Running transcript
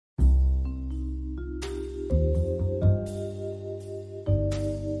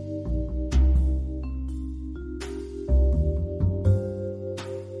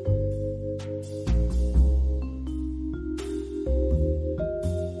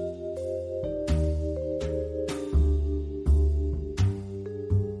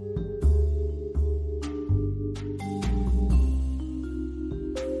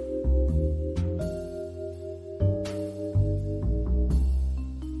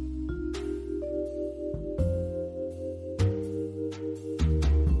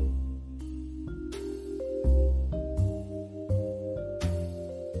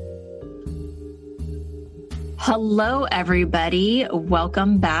Hello, everybody.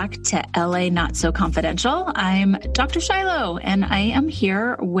 Welcome back to LA Not So Confidential. I'm Dr. Shiloh, and I am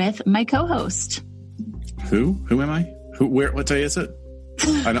here with my co-host. Who am I? Where? What day is it?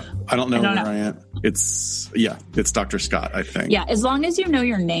 I don't know where I am. It's Dr. Scott, I think. Yeah, as long as you know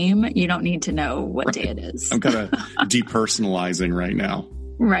your name, you don't need to know what day it is. I'm kind of depersonalizing right now.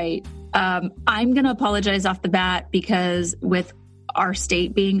 Right. I'm going to apologize off the bat because with our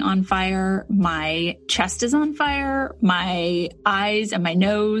state being on fire, my chest is on fire, my eyes and my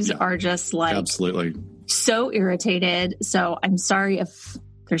nose are just like absolutely so irritated. So I'm sorry if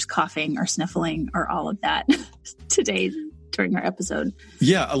there's coughing or sniffling or all of that today during our episode.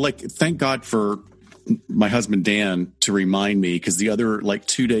 Yeah, thank God for my husband Dan to remind me, because the other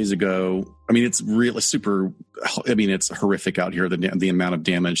 2 days ago, it's really it's horrific out here, the amount of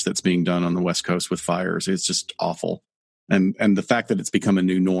damage that's being done on the West Coast with fires. It's just awful. And the fact that it's become a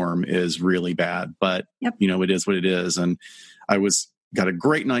new norm is really bad, but it is what it is. And I got a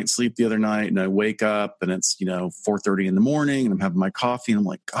great night's sleep the other night, and I wake up and it's 4:30 in the morning, and I'm having my coffee, and I'm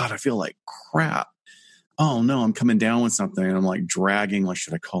like, God, I feel like crap. Oh no, I'm coming down with something, and I'm dragging.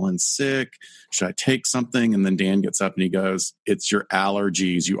 Should I call in sick? Should I take something? And then Dan gets up and he goes, "It's your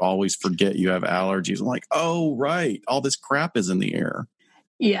allergies. You always forget you have allergies." I'm like, oh right, all this crap is in the air.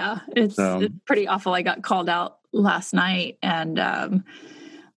 Yeah, it's pretty awful. I got called out last night, and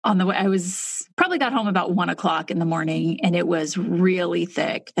on the way, I probably got home about 1:00 in the morning, and it was really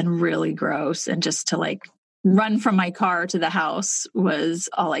thick and really gross. And just to run from my car to the house was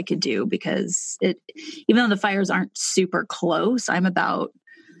all I could do, because even though the fires aren't super close, I'm about,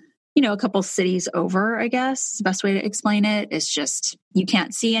 a couple cities over, I guess, is the best way to explain it. It's just, you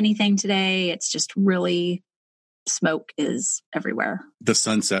can't see anything today. It's just really, smoke is everywhere. The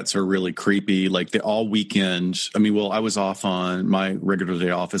sunsets are really creepy. All weekend. I was off on my regular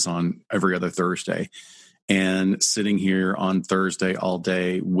day off is on every other Thursday, and sitting here on Thursday all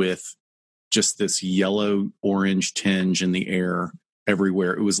day with just this yellow orange tinge in the air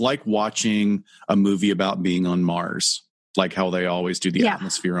everywhere. It was like watching a movie about being on Mars, like how they always do the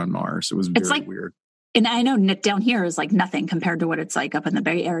atmosphere on Mars. It was very weird. And I know down here is nothing compared to what it's like up in the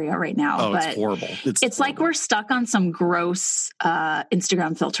Bay Area right now. Oh, but it's horrible. It's like we're stuck on some gross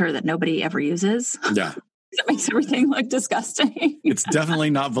Instagram filter that nobody ever uses. Yeah. That makes everything look disgusting. It's definitely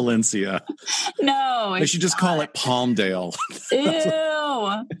not Valencia. No. They should just call it Palmdale.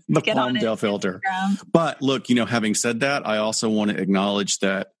 Ew. The Palmdale filter. But look, having said that, I also want to acknowledge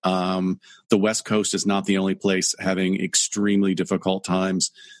that the West Coast is not the only place having extremely difficult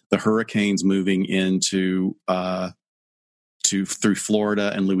times. The hurricanes moving into through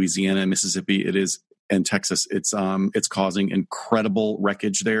Florida and Louisiana and Mississippi, and Texas, it's causing incredible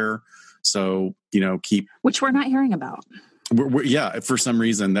wreckage there. So, which we're not hearing about. For some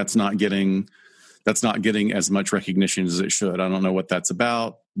reason, that's not getting as much recognition as it should. I don't know what that's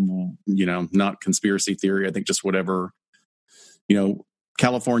about. Not conspiracy theory. I think just whatever,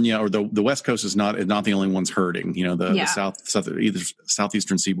 California or the West Coast is not the only ones hurting. The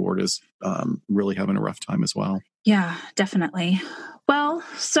southeastern seaboard is really having a rough time as well. Yeah, definitely. Well,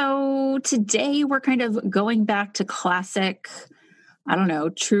 so today we're kind of going back to classic,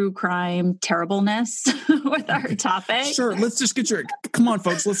 true crime terribleness with our topic. Sure. Let's just come on,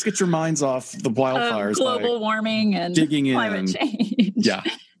 folks. Let's get your minds off the wildfires. Global warming and climate change. Yeah.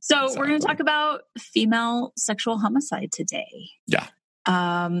 So exactly. We're going to talk about female sexual homicide today. Yeah.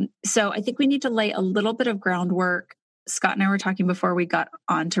 So I think we need to lay a little bit of groundwork. Scott and I were talking before we got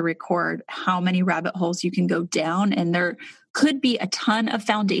on to record how many rabbit holes you can go down, and there could be a ton of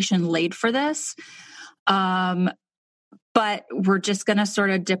foundation laid for this. But we're just going to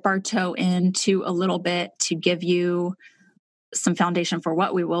sort of dip our toe into a little bit to give you some foundation for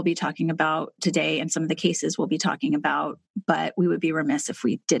what we will be talking about today and some of the cases we'll be talking about, but we would be remiss if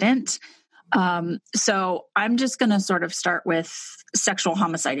we didn't. So I'm just going to sort of start with sexual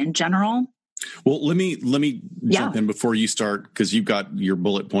homicide in general. Well, let me jump in before you start, because you've got your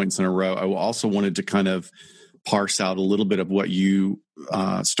bullet points in a row. I also wanted to kind of parse out a little bit of what you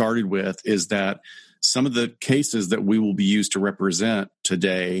started with, is that some of the cases that we will be used to represent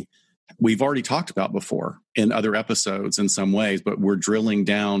today, we've already talked about before in other episodes in some ways, but we're drilling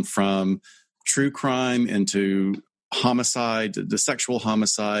down from true crime into homicide, the sexual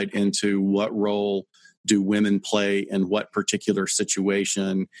homicide, into what role do women play in what particular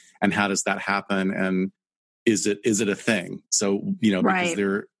situation, and how does that happen, and is it a thing? So, because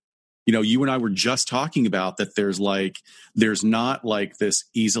there, you and I were just talking about that there's not this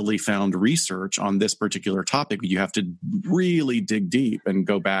easily found research on this particular topic. You have to really dig deep and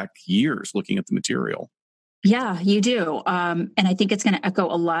go back years looking at the material. Yeah, you do. And I think it's going to echo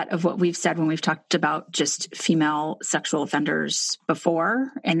a lot of what we've said when we've talked about just female sexual offenders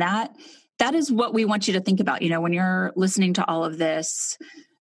before. And that is what we want you to think about. When you're listening to all of this,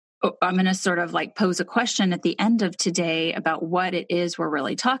 I'm going to sort of like pose a question at the end of today about what it is we're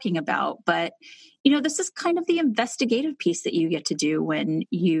really talking about. But, this is kind of the investigative piece that you get to do when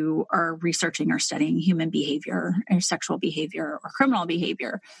you are researching or studying human behavior or sexual behavior or criminal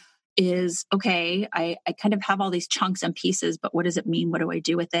behavior. Is, okay, I kind of have all these chunks and pieces, but what does it mean? What do I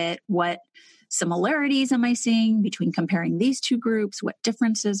do with it? What similarities am I seeing between comparing these two groups? What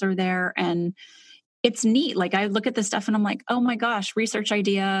differences are there? And it's neat. Like, I look at this stuff and I'm like, oh my gosh, research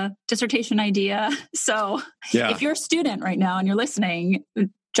idea, dissertation idea. So If you're a student right now and you're listening,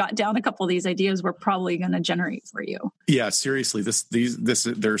 jot down a couple of these ideas we're probably going to generate for you. Yeah, seriously,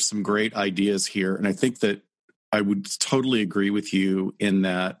 there's some great ideas here. And I think that I would totally agree with you in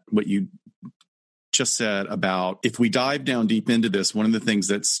that what you just said about if we dive down deep into this, one of the things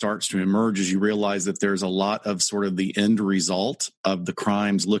that starts to emerge is you realize that there's a lot of sort of the end result of the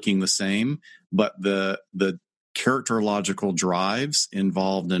crimes looking the same, but the characterological drives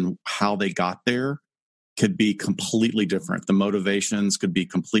involved in how they got there could be completely different. The motivations could be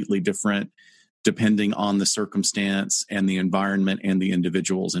completely different depending on the circumstance and the environment and the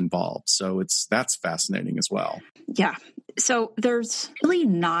individuals involved. So that's fascinating as well. Yeah. So there's really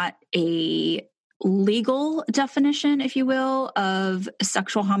not a legal definition, if you will, of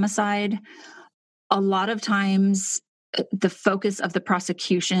sexual homicide. A lot of times the focus of the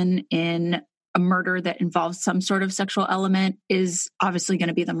prosecution in a murder that involves some sort of sexual element is obviously going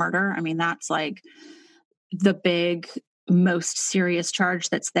to be the murder. I mean, that's like the big, most serious charge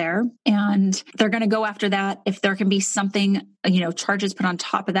that's there. And they're going to go after that. If there can be something, charges put on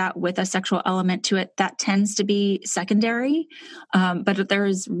top of that with a sexual element to it, that tends to be secondary. But there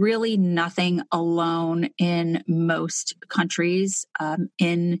is really nothing alone in most countries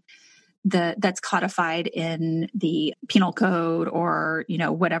that's codified in the penal code or,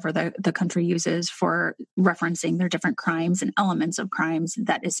 whatever the country uses for referencing their different crimes and elements of crimes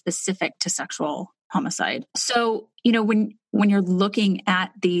that is specific to sexual homicide. So, when you're looking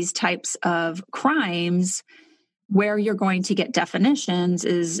at these types of crimes, where you're going to get definitions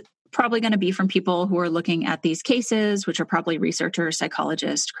is probably going to be from people who are looking at these cases, which are probably researchers,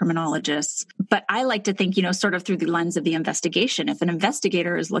 psychologists, criminologists. But I like to think, sort of through the lens of the investigation. If an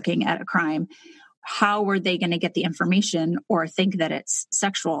investigator is looking at a crime, how are they going to get the information or think that it's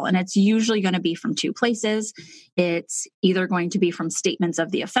sexual? And it's usually going to be from two places. It's either going to be from statements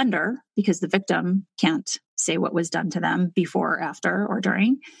of the offender, because the victim can't say what was done to them before, after, or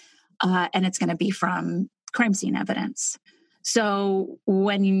during. And it's going to be from crime scene evidence. So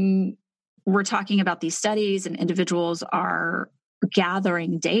when we're talking about these studies and individuals are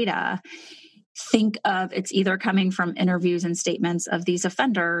gathering data, think of it's either coming from interviews and statements of these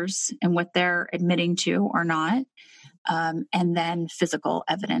offenders and what they're admitting to or not, and then physical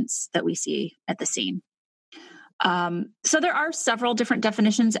evidence that we see at the scene. So there are several different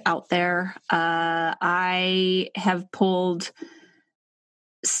definitions out there. I have pulled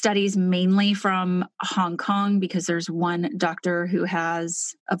studies mainly from Hong Kong because there's one doctor who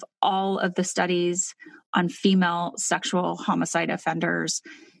has, of all of the studies on female sexual homicide offenders,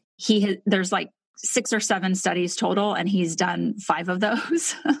 there's like 6 or 7 studies total, and he's done 5 of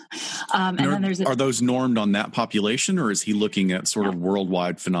those. And then are those normed on that population, or is he looking at sort of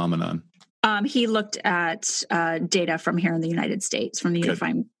worldwide phenomenon? He looked at data from here in the United States, from the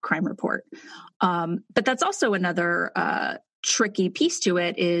Unified Crime Report. But that's also another tricky piece to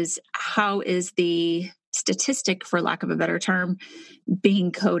it is how is the statistic, for lack of a better term,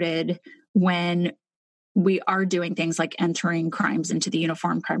 being coded when we are doing things like entering crimes into the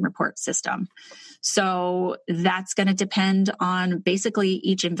Uniform Crime Report system. So that's going to depend on basically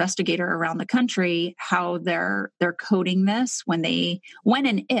each investigator around the country, how they're coding this when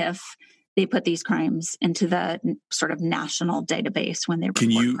and if they put these crimes into the sort of national database when they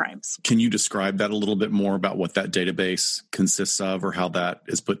report crimes. Can you describe that a little bit more about what that database consists of or how that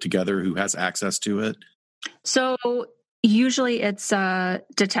is put together, who has access to it? So usually it's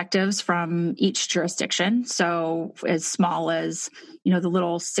detectives from each jurisdiction. So as small as, the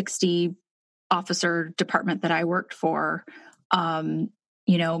little 60 officer department that I worked for,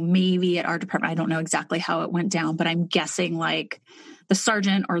 maybe at our department, I don't know exactly how it went down, but I'm guessing like the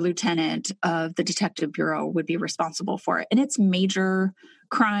sergeant or lieutenant of the detective bureau would be responsible for it. And it's major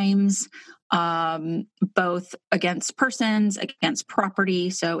crimes, both against persons, against property.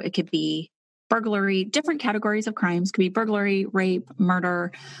 So it could be burglary, different categories of crimes, could be burglary, rape,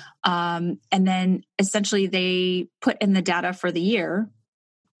 murder. And then essentially they put in the data for the year.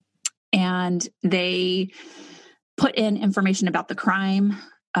 and they put in information about the crime,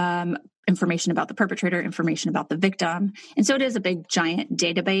 information about the perpetrator, information about the victim. And so it is a big, giant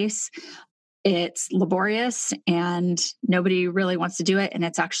database. It's laborious and nobody really wants to do it. And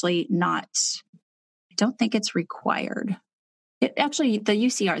it's actually not, I don't think it's required. Actually, the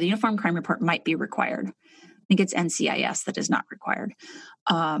UCR, the Uniform Crime Report, might be required. I think it's NCIS that is not required.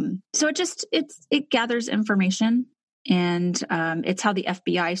 So it gathers information, and it's how the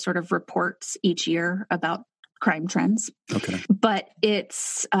FBI sort of reports each year about crime trends. Okay. But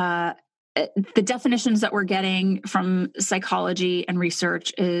it's the definitions that we're getting from psychology and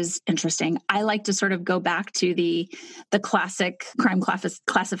research is interesting. I like to sort of go back to the classic crime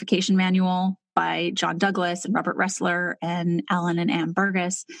classification manual by John Douglas and Robert Ressler and Alan and Ann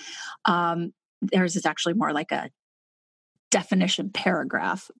Burgess. Theirs is actually more like a definition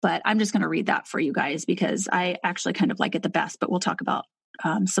paragraph, but I'm just going to read that for you guys because I actually kind of like it the best, but we'll talk about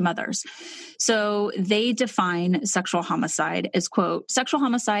some others. So they define sexual homicide as, quote, sexual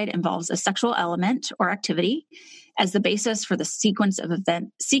homicide involves a sexual element or activity as the basis for the sequence of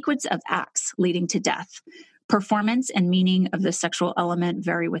acts leading to death. Performance and meaning of the sexual element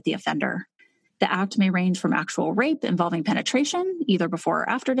vary with the offender. The act may range from actual rape involving penetration, either before or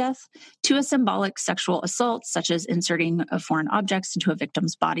after death, to a symbolic sexual assault, such as inserting of foreign objects into a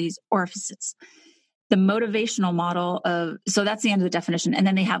victim's body's orifices. The motivational model so that's the end of the definition. And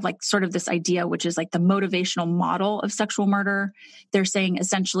then they have like sort of this idea, which is like the motivational model of sexual murder. They're saying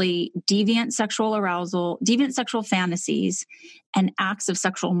essentially deviant sexual arousal, deviant sexual fantasies, and acts of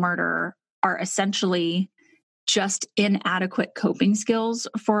sexual murder are essentially just inadequate coping skills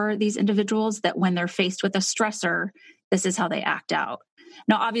for these individuals, that when they're faced with a stressor, this is how they act out.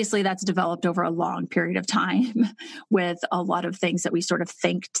 Now, obviously, that's developed over a long period of time with a lot of things that we sort of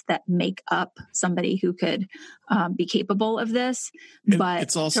think that make up somebody who could be capable of this. But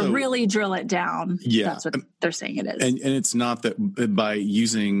it's also, to really drill it down, that's what they're saying it is. And it's not that by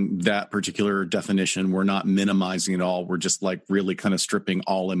using that particular definition, we're not minimizing it all. We're just like really kind of stripping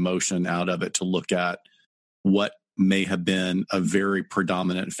all emotion out of it to look at what may have been a very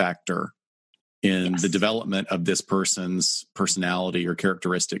predominant factor in the development of this person's personality or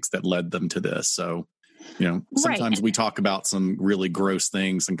characteristics that led them to this. So, sometimes we talk about some really gross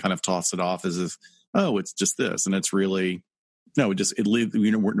things and kind of toss it off as if, oh, it's just this. And it's really, no,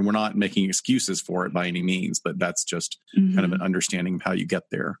 we're not making excuses for it by any means, but that's just kind of an understanding of how you get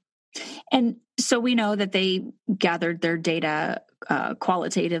there. And so we know that they gathered their data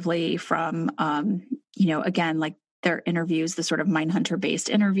qualitatively from, again, like their interviews, the sort of Mindhunter-based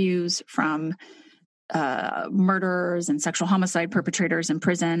interviews from murderers and sexual homicide perpetrators in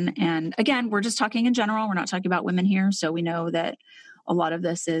prison. And again, we're just talking in general. We're not talking about women here. So we know that a lot of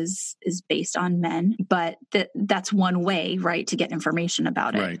this is based on men, but that's one way, right, to get information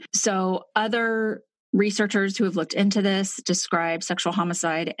about it. Right. So other researchers who have looked into this describe sexual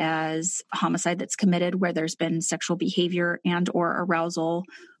homicide as a homicide that's committed where there's been sexual behavior and or arousal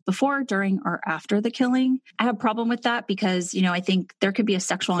before, during, or after the killing. I have a problem with that because, I think there could be a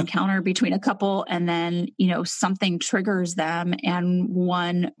sexual encounter between a couple and then, something triggers them and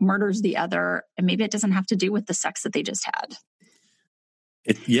one murders the other. And maybe it doesn't have to do with the sex that they just had.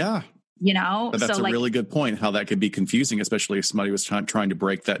 But that's a really good point, how that could be confusing, especially if somebody was trying to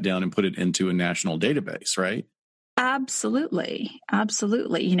break that down and put it into a national database, right? Absolutely.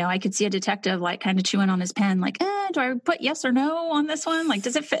 I could see a detective like kind of chewing on his pen, like, do I put yes or no on this one? Like,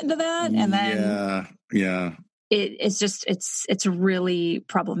 does it fit into that? And then it's really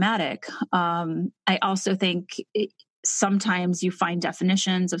problematic. I also think sometimes you find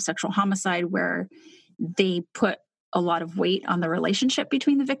definitions of sexual homicide where they put a lot of weight on the relationship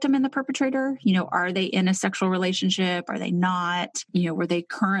between the victim and the perpetrator. Are they in a sexual relationship? Are they not? Were they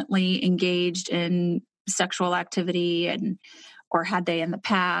currently engaged in sexual activity or had they in the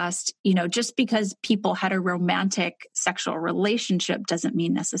past? Just because people had a romantic sexual relationship doesn't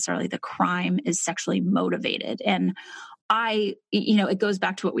mean necessarily the crime is sexually motivated. And it goes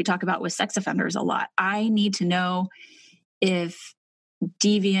back to what we talk about with sex offenders a lot. I need to know if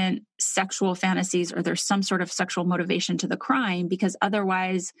deviant sexual fantasies or there's some sort of sexual motivation to the crime, because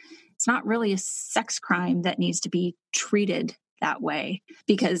otherwise it's not really a sex crime that needs to be treated that way.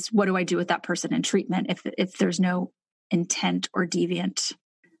 Because what do I do with that person in treatment if there's no intent or deviant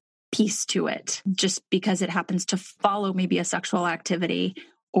piece to it, just because it happens to follow maybe a sexual activity?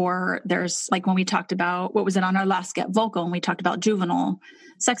 Or there's like when we talked about, what was it on our last Get Vocal, and we talked about juvenile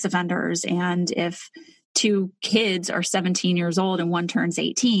sex offenders. And if two kids are 17 years old and one turns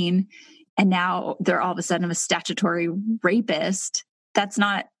 18, and now they're all of a sudden a statutory rapist, that's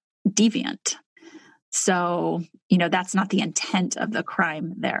not deviant. So, that's not the intent of the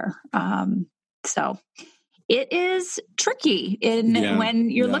crime there. So it is tricky when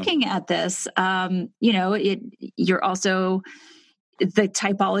you're looking at this. You're also the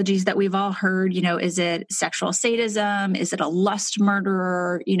typologies that we've all heard, is it sexual sadism? Is it a lust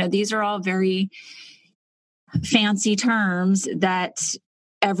murderer? These are all very fancy terms that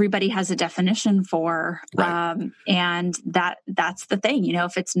everybody has a definition for. Right. And that's the thing,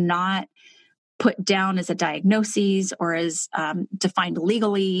 if it's not put down as a diagnosis or as defined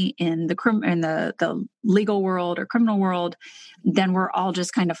legally in the legal world or criminal world, then we're all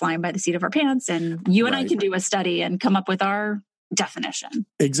just kind of flying by the seat of our pants. And you and I can do a study and come up with our definition.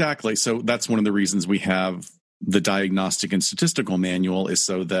 Exactly. So that's one of the reasons we have the Diagnostic and Statistical Manual, is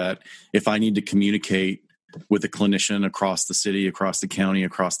so that if I need to communicate with a clinician across the city, across the county,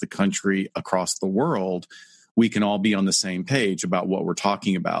 across the country, across the world, we can all be on the same page about what we're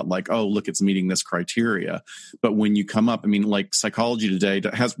talking about. Like, oh, look, it's meeting this criteria. But when you come up, like Psychology Today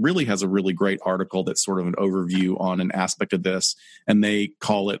has a really great article that's sort of an overview on an aspect of this, and they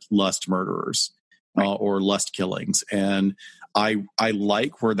call it lust murderers. Right. Or lust killings. And I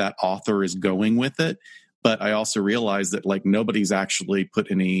like where that author is going with it, but I also realize that nobody's actually put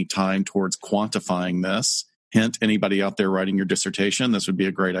any time towards quantifying this. Hint, anybody out there writing your dissertation, this would be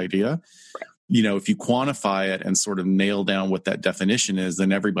a great idea. Right. If you quantify it and sort of nail down what that definition is,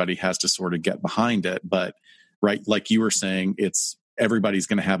 then everybody has to sort of get behind it. But right, like you were saying, everybody's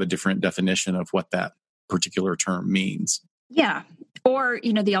going to have a different definition of what that particular term means. Yeah. Or,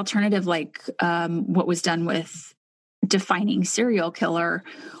 the alternative, what was done with defining serial killer,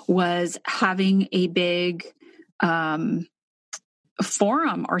 was having a big forum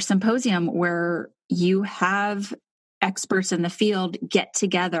or symposium where you have experts in the field get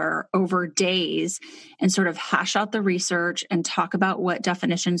together over days and sort of hash out the research and talk about what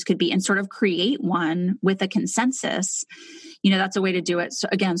definitions could be and sort of create one with a consensus. That's a way to do it. So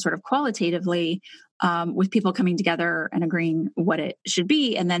again, sort of qualitatively, with people coming together and agreeing what it should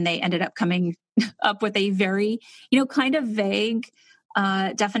be. And then they ended up coming up with a very, kind of vague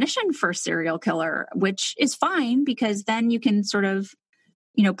definition for serial killer, which is fine because then you can sort of,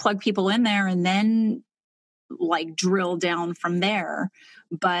 plug people in there and then drill down from there.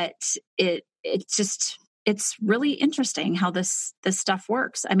 But it's really interesting how this stuff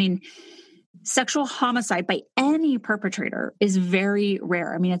works. I mean, sexual homicide by any perpetrator is very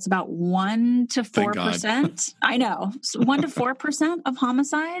rare. I mean, it's about 1 to 4%. I know, 1 to 4% of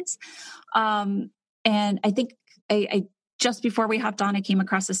homicides. And I think I just before we hopped on, I came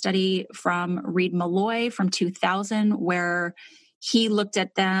across a study from Reed Malloy from 2000, where he looked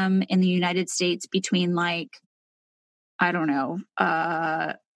at them in the United States between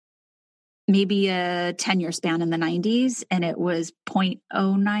maybe a 10-year span in the 90s, and it was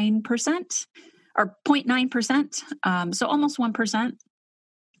 0.09% or 0.9%. So almost 1%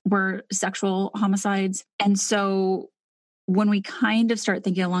 were sexual homicides. And so when we kind of start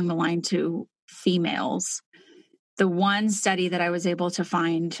thinking along the line to females, the one study that I was able to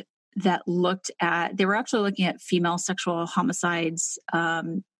find that they were actually looking at female sexual homicides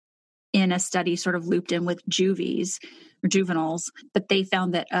in a study sort of looped in with juveniles, but they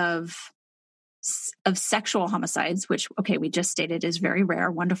found that of sexual homicides, which, we just stated is very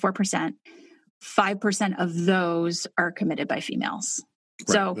rare, 1 to 4%, 5% of those are committed by females.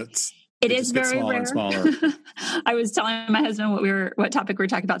 Right. So it is very rare. I was telling my husband what topic we were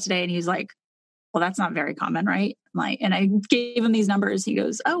talking about today, and he's like, well, that's not very common, right? And I gave him these numbers. He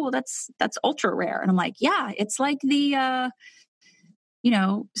goes, oh, well, that's ultra rare. And I'm like, yeah, it's like the,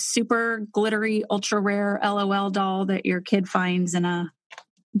 super glittery, ultra rare LOL doll that your kid finds in a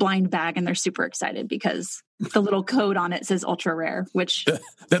blind bag, and they're super excited because the little code on it says ultra rare, which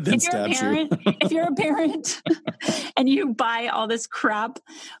that then stabs you. If you're a parent and you buy all this crap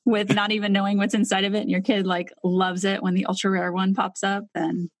with not even knowing what's inside of it, and your kid loves it when the ultra rare one pops up,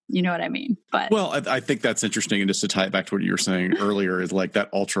 then you know what I mean. But I think that's interesting. And just to tie it back to what you were saying earlier, is that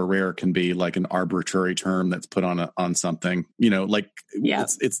ultra rare can be an arbitrary term that's put on something,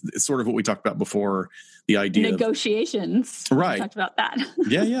 it's sort of what we talked about before, the idea negotiations. Right. We talked about that.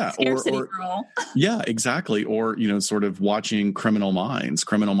 Yeah. Scarcity rule. Yeah, exactly. Or, sort of watching Criminal Minds.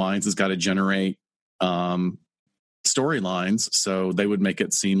 Criminal Minds has got to generate storylines. So they would make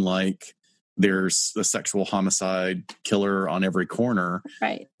it seem like there's a sexual homicide killer on every corner.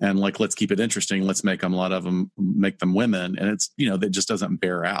 Right. And let's keep it interesting. Let's make them, a lot of them, make them women. And it's, that just doesn't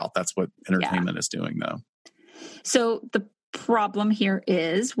bear out. That's what entertainment is doing, though. So the problem here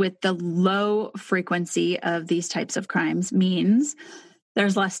is, with the low frequency of these types of crimes, means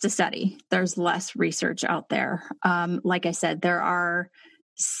there's less to study. There's less research out there. Like I said, there are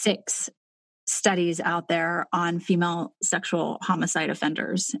 6 studies out there on female sexual homicide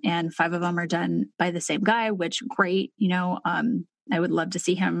offenders, and 5 of them are done by the same guy, which great. I would love to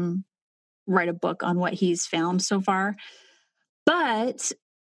see him write a book on what he's found so far. But,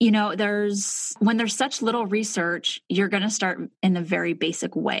 when there's such little research, you're going to start in a very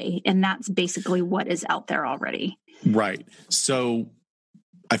basic way. And that's basically what is out there already. Right. So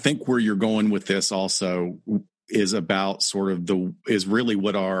I think where you're going with this also is about is really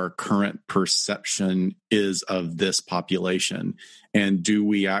what our current perception is of this population. And do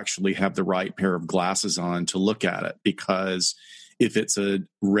we actually have the right pair of glasses on to look at it? Because if it's a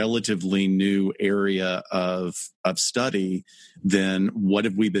relatively new area of study, then what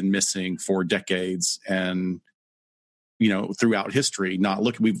have we been missing for decades and, throughout history?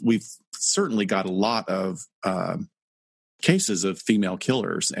 We've certainly got a lot of cases of female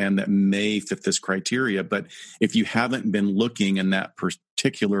killers and that may fit this criteria. But if you haven't been looking in that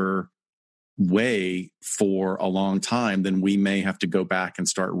particular way for a long time, then we may have to go back and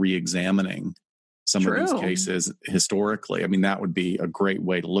start re-examining some of these cases historically. I mean, that would be a great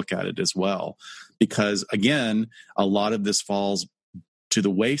way to look at it as well. Because again, a lot of this falls to the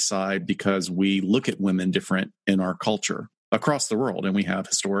wayside because we look at women different in our culture across the world, and we have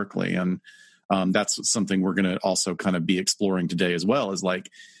historically. And that's something we're going to also kind of be exploring today as well, is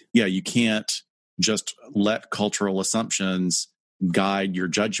you can't just let cultural assumptions guide your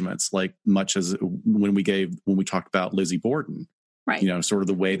judgments, like much as when we talked about Lizzie Borden, right? Sort of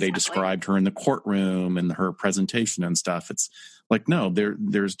the way they described her in the courtroom and her presentation and stuff. It's like, no,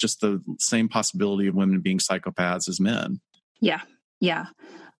 there's just the same possibility of women being psychopaths as men. Yeah. Yeah.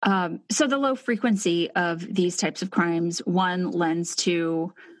 So the low frequency of these types of crimes, one, lends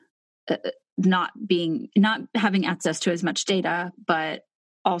to not having access to as much data, but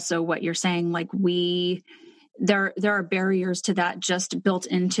also what you're saying, there are barriers to that just built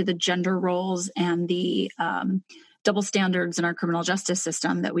into the gender roles and the double standards in our criminal justice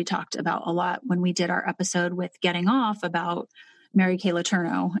system that we talked about a lot when we did our episode with Getting Off about Mary Kay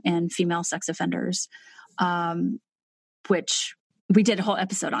Letourneau and female sex offenders, which we did a whole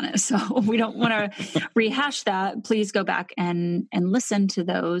episode on it. So we don't want to rehash that. Please go back and listen to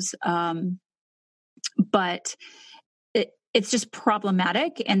those. But it's just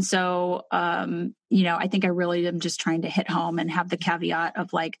problematic. And so, I think I really am just trying to hit home and have the caveat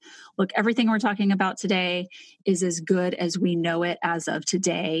of look, everything we're talking about today is as good as we know it as of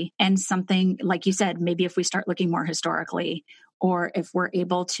today. And something, like you said, maybe if we start looking more historically, or if we're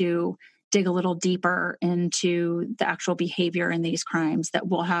able to dig a little deeper into the actual behavior in these crimes, that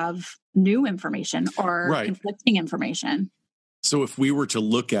we'll have new information or conflicting information. So if we were to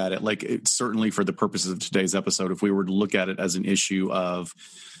look at it, certainly for the purposes of today's episode, if we were to look at it as an issue of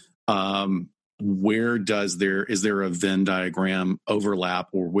is there a Venn diagram overlap,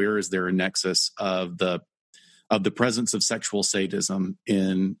 or where is there a nexus of the presence of sexual sadism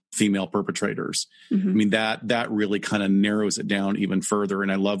in female perpetrators? Mm-hmm. I mean, that really kind of narrows it down even further.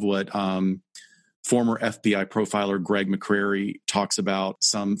 And I love what former FBI profiler Greg McCrary talks about.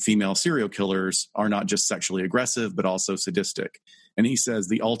 Some female serial killers are not just sexually aggressive, but also sadistic. And he says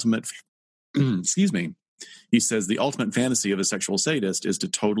the ultimate, he says the ultimate fantasy of a sexual sadist is to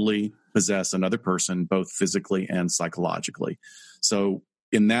totally possess another person, both physically and psychologically. So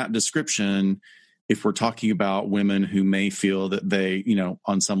in that description, if we're talking about women who may feel that they,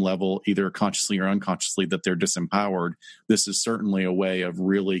 on some level, either consciously or unconsciously, that they're disempowered, this is certainly a way of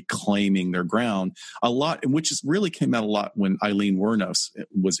really claiming their ground. A lot, which really came out a lot when Aileen Wuornos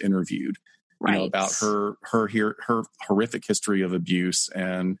was interviewed, about her horrific history of abuse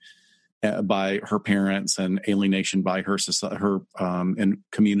and by her parents and alienation by her and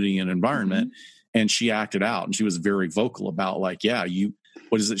community and environment. Mm-hmm. And she acted out, and she was very vocal about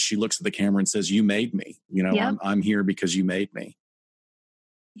what is it? She looks at the camera and says, "You made me. Yep. I'm here because you made me."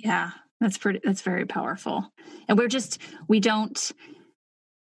 Yeah, that's very powerful. And we don't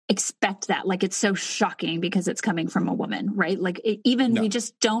expect that. It's so shocking because it's coming from a woman, right? We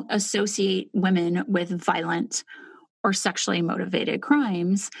just don't associate women with violent or sexually motivated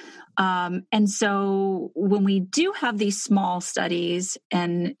crimes. And so when we do have these small studies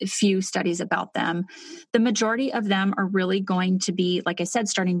and few studies about them, the majority of them are really going to be, like I said,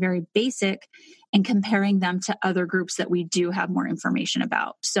 starting very basic and comparing them to other groups that we do have more information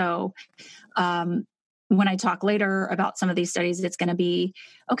about. So when I talk later about some of these studies, it's going to be,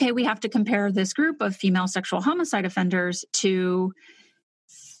 okay, we have to compare this group of female sexual homicide offenders to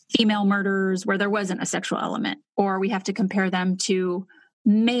female murders where there wasn't a sexual element, or we have to compare them to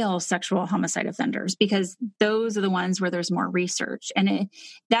male sexual homicide offenders, because those are the ones where there's more research. And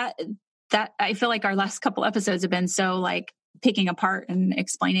that I feel like our last couple episodes have been so picking apart and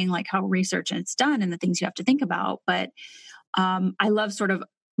explaining like how research it's done and the things you have to think about. But I love sort of,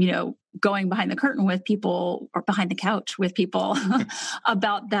 going behind the curtain with people or behind the couch with people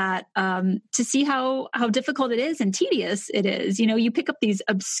about that, to see how difficult it is and tedious it is. You pick up these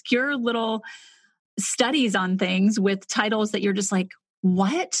obscure little studies on things with titles that you're just like,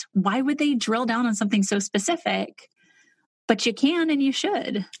 what? Why would they drill down on something so specific? But you can and you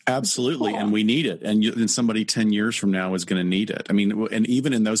should. Absolutely. Cool. And we need it. And somebody 10 years from now is going to need it. I mean, and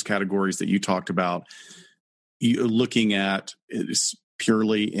even in those categories that you talked about, looking at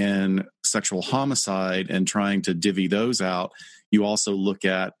purely in sexual homicide and trying to divvy those out, you also look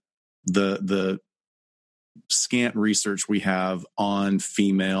at the scant research we have on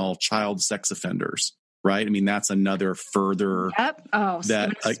female child sex offenders, right? I mean, that's another further. Yep. Oh,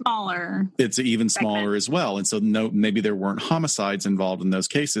 that smaller. It's even smaller as well. And so maybe there weren't homicides involved in those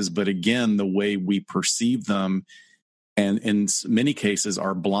cases, but again, the way we perceive them and in many cases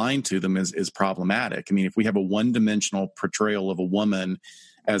are blind to them is problematic. I mean, if we have a one-dimensional portrayal of a woman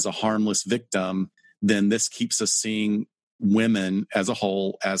as a harmless victim, then this keeps us seeing women as a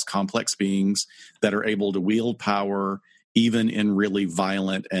whole as complex beings that are able to wield power even in really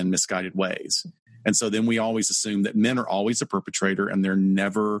violent and misguided ways. And so then we always assume that men are always a perpetrator and they are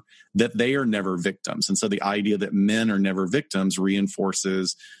never victims. And so the idea that men are never victims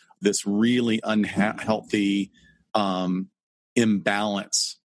reinforces this really unhealthy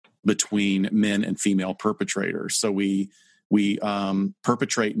imbalance between men and female perpetrators. So we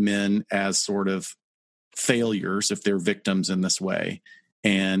perpetrate men as sort of failures if they're victims in this way,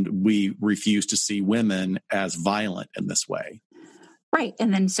 and we refuse to see women as violent in this way. Right.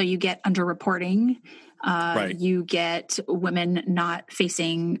 And then so you get underreporting. Right. You get women not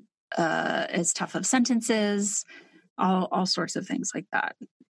facing as tough of sentences, all sorts of things like that.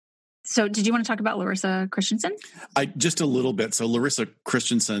 So did you want to talk about Larissa Christensen? Just a little bit. So Larissa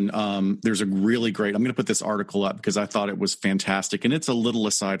Christensen, there's a really great, I'm going to put this article up because I thought it was fantastic. And it's a little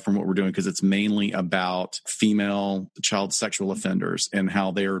aside from what we're doing because it's mainly about female child sexual offenders and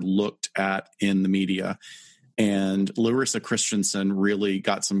how they're looked at in the media. And Larissa Christensen really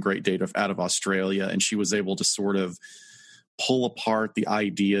got some great data out of Australia. And she was able to sort of pull apart the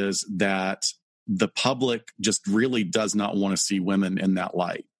ideas that the public just really does not want to see women in that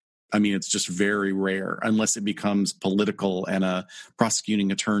light. I mean, it's just very rare unless it becomes political and a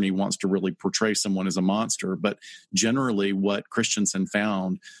prosecuting attorney wants to really portray someone as a monster. But generally what Christensen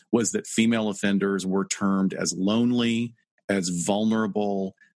found was that female offenders were termed as lonely, as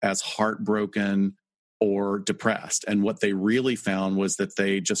vulnerable, as heartbroken, or depressed. And what they really found was that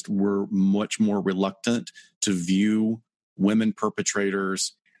they just were much more reluctant to view women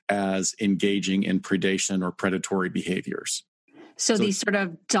perpetrators as engaging in predation or predatory behaviors. So these sort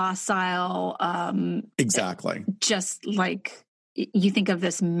of docile, exactly. Just like you think of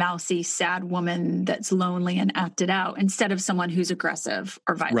this mousy, sad woman that's lonely and acted out instead of someone who's aggressive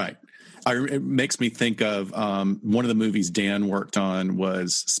or violent. Right. It makes me think of one of the movies Dan worked on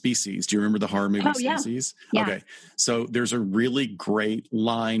was Species. Do you remember the horror movie Species? Yeah. Okay. So there's a really great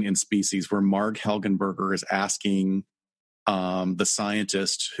line in Species where Marg Helgenberger is asking the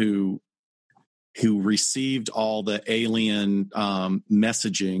scientist who received all the alien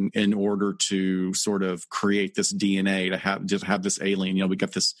messaging in order to sort of create this DNA to have this alien. We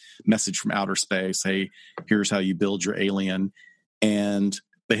got this message from outer space. Hey, here's how you build your alien. And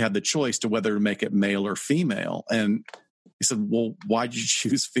they had the choice to whether to make it male or female. And he said, well, why did you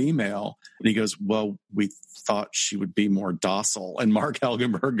choose female? And he goes, well, we thought she would be more docile. And Marg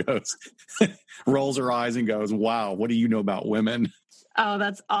Helgenberg rolls her eyes and goes, wow, what do you know about women? Oh,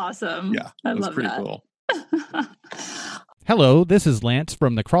 that's awesome. Yeah, I love pretty that. Cool. Hello, this is Lance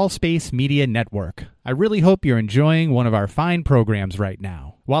from the Crawlspace Media Network. I really hope you're enjoying one of our fine programs right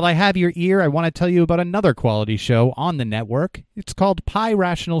now. While I have your ear, I want to tell you about another quality show on the network. It's called Pi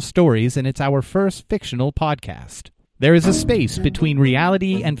Rational Stories, and it's our first fictional podcast. There is a space between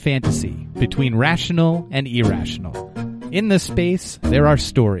reality and fantasy, between rational and irrational. In this space, there are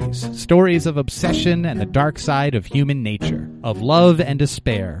stories of obsession and the dark side of human nature, of love and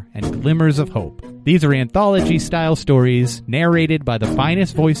despair, and glimmers of hope. These are anthology-style stories narrated by the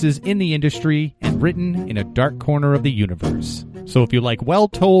finest voices in the industry and written in a dark corner of the universe. So if you like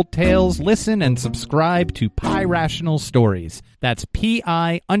well-told tales, listen and subscribe to Pi Rational Stories. That's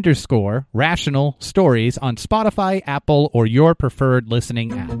PI_Rational Stories on Spotify, Apple, or your preferred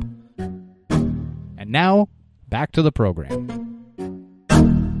listening app. And now, back to the program.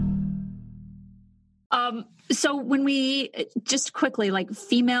 So when we just quickly, like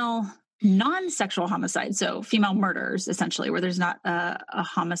female non-sexual homicide, so female murders, essentially, where there's not a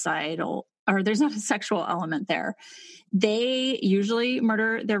homicidal or there's not a sexual element there. They usually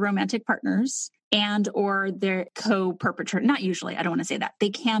murder their romantic partners and or their co-perpetrator. Not usually, I don't want to say that. They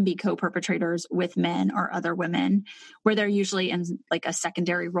can be co-perpetrators with men or other women, where they're usually in like a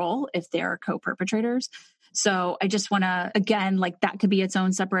secondary role if they're co-perpetrators. So I just want to, again, like that could be its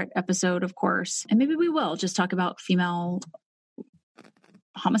own separate episode, of course. And maybe we will just talk about female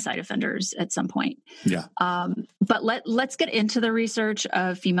homicide offenders at some point. Yeah. But let's get into the research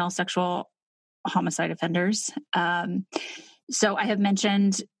of female sexual homicide offenders. So I have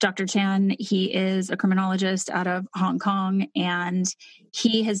mentioned Dr. Chan. He is a criminologist out of Hong Kong, and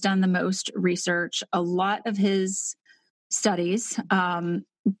he has done the most research. A lot of his studies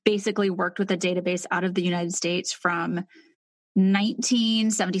basically worked with a database out of the United States from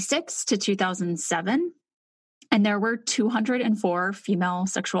 1976 to 2007. And there were 204 female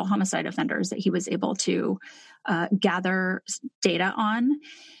sexual homicide offenders that he was able to gather data on.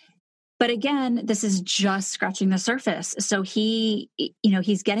 But again, this is just scratching the surface. So he's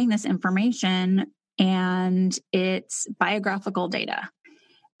getting this information and it's biographical data.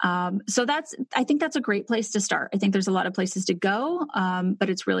 So I think that's a great place to start. I think there's a lot of places to go, but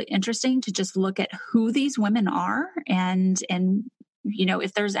it's really interesting to just look at who these women are and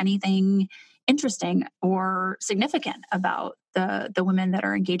if there's anything interesting or significant about the women that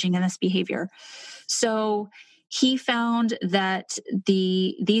are engaging in this behavior. So he found that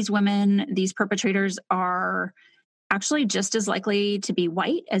these women, these perpetrators, are actually just as likely to be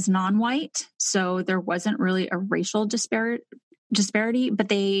white as non-white. So there wasn't really a racial disparity, but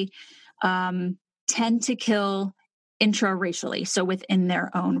they tend to kill intraracially, so within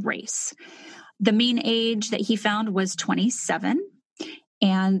their own race. The mean age that he found was 27,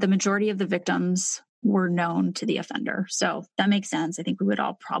 and the majority of the victims were known to the offender. So that makes sense. I think we would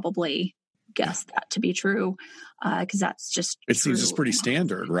all probably guess that to be true, because that's just it seems just pretty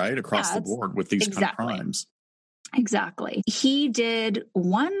standard, right, across the board with these kind of crimes. Exactly. He did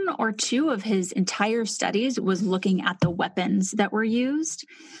one or two of his entire studies was looking at the weapons that were used.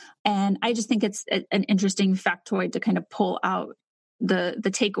 And I just think it's an interesting factoid to kind of pull out the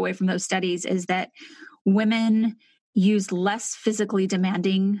takeaway from those studies is that women use less physically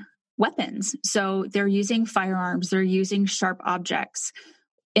demanding weapons. So they're using firearms, they're using sharp objects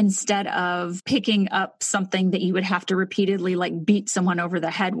instead of picking up something that you would have to repeatedly like beat someone over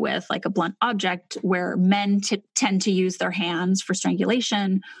the head with, like a blunt object, where men tend to use their hands for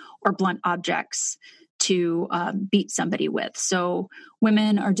strangulation or blunt objects to beat somebody with. So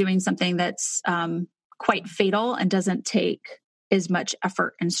women are doing something that's quite fatal and doesn't take as much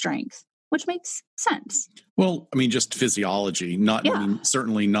effort and strength, which makes sense. Well, I mean, just physiology,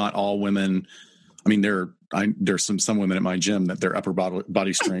 certainly not all women. I mean, there's some women at my gym that their upper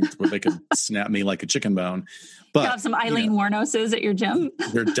body strength where they could snap me like a chicken bone. But you have some Eileen Wuornoses at your gym.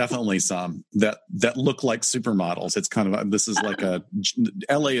 There are definitely some that look like supermodels. It's kind of this is like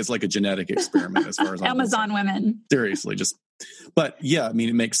LA is like a genetic experiment as far as Amazon women. Seriously, but yeah, I mean,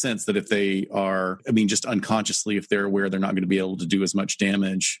 it makes sense that if they are, I mean, just unconsciously, if they're aware they're not going to be able to do as much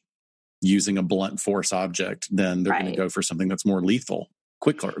damage using a blunt force object, then they're going to go for something that's more lethal,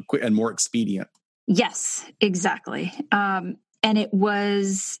 quicker, and more expedient. Yes, exactly. And it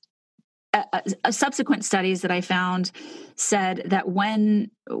was a subsequent studies that I found said that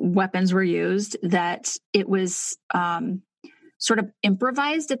when weapons were used, that it was sort of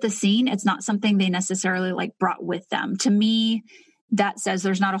improvised at the scene. It's not something they necessarily like brought with them. To me, that says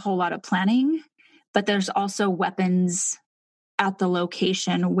there's not a whole lot of planning, but there's also weapons at the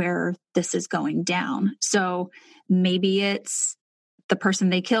location where this is going down. So maybe it's the person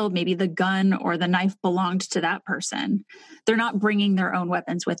they killed, maybe the gun or the knife belonged to that person. They're not bringing their own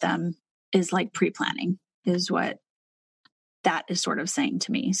weapons with them is like pre-planning is what that is sort of saying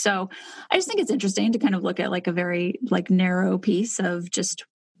to me. So I just think it's interesting to kind of look at like a very like narrow piece of just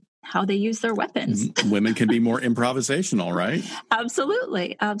how they use their weapons. Women can be more improvisational, right?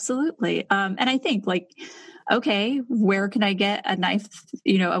 Absolutely. Absolutely. And I think like, okay, where can I get a knife,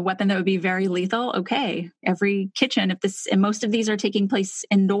 a weapon that would be very lethal? Okay. Every kitchen, and most of these are taking place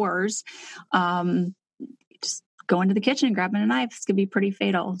indoors, just go into the kitchen and grabbing a knife. It's going to be pretty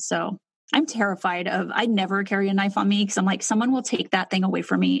fatal. So I'm terrified I never carry a knife on me because I'm like, someone will take that thing away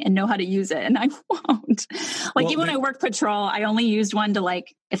from me and know how to use it. And I won't. Even when I worked patrol, I only used one to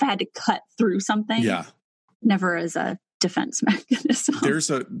like, if I had to cut through something. Yeah. Never as a defense mechanism.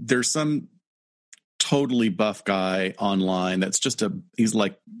 There's some totally buff guy online that's he's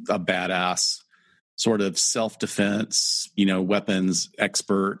like a badass sort of self-defense, weapons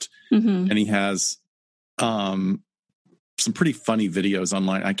expert. Mm-hmm. And he has some pretty funny videos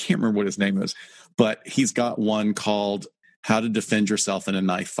online. I can't remember what his name is, but he's got one called How to Defend Yourself in a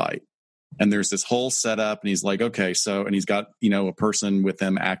Knife Fight. And there's this whole setup, and he's like, okay, so, and he's got, a person with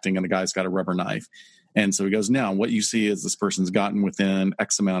him acting, and the guy's got a rubber knife. And so he goes, now what you see is this person's gotten within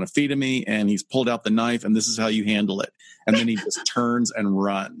X amount of feet of me, and he's pulled out the knife, and this is how you handle it. And then he just turns and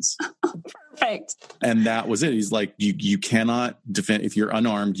runs. Perfect. And that was it. He's like, you cannot defend, if you're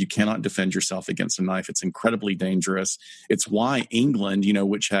unarmed, you cannot defend yourself against a knife. It's incredibly dangerous. It's why England,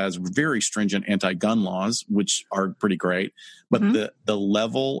 which has very stringent anti-gun laws, which are pretty great, but the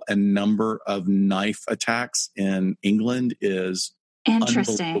level and number of knife attacks in England is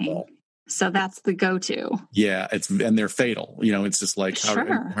interesting. So that's the go-to. Yeah, and they're fatal. It's just like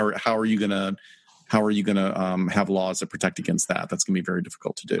how are you gonna have laws that protect against that? That's gonna be very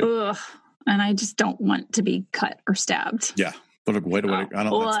difficult to do. Ugh. And I just don't want to be cut or stabbed. Yeah, but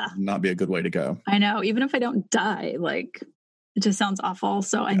that's not be a good way to go. I know. Even if I don't die, like it just sounds awful.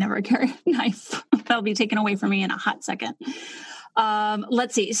 So I never carry a knife. That'll be taken away from me in a hot second.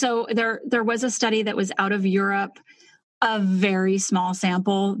 Let's see. So there was a study that was out of Europe. A very small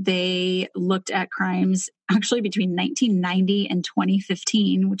sample. They looked at crimes actually between 1990 and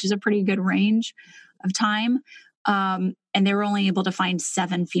 2015, which is a pretty good range of time. And they were only able to find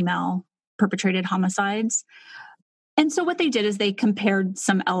 7 female perpetrated homicides. And so what they did is they compared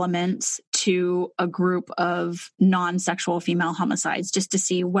some elements to a group of non-sexual female homicides just to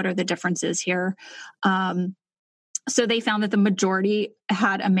see what are the differences here. So they found that the majority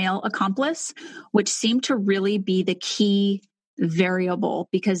had a male accomplice, which seemed to really be the key variable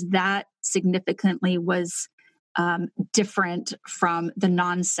because that significantly was different from the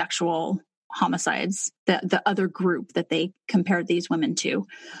non-sexual homicides, the other group that they compared these women to.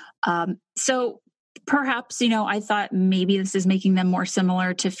 So perhaps, I thought maybe this is making them more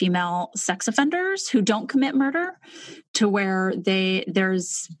similar to female sex offenders who don't commit murder, to where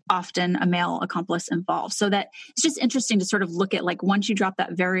there's often a male accomplice involved. So that it's just interesting to sort of look at, like, once you drop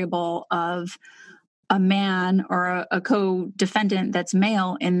that variable of a man or a co-defendant that's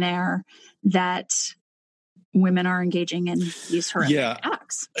male in there, that women are engaging in these horrific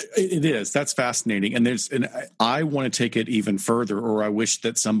acts. It is. That's fascinating. And I want to take it even further, or I wish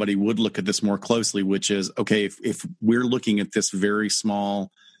that somebody would look at this more closely, which is, okay, if we're looking at this very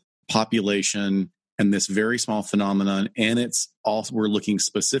small population and this very small phenomenon, and it's also, we're looking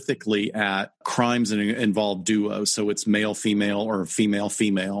specifically at crimes that involve duos. So it's male, female, or female,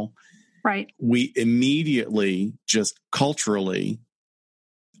 female. Right. We immediately, just culturally,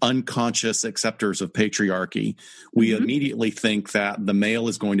 unconscious acceptors of patriarchy, we immediately think that the male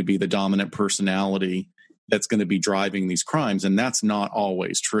is going to be the dominant personality that's going to be driving these crimes. And that's not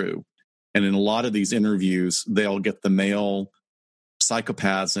always true. And in a lot of these interviews, they'll get the male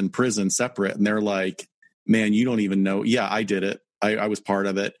psychopaths in prison separate. And they're like, man, you don't even know. Yeah, I did it. I was part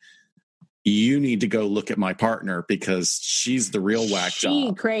of it. You need to go look at my partner because she's the real whack job.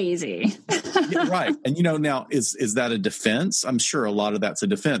 She crazy. Yeah, right. And now is that a defense? I'm sure a lot of that's a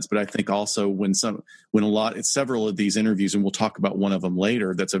defense, but I think also several of these interviews, and we'll talk about one of them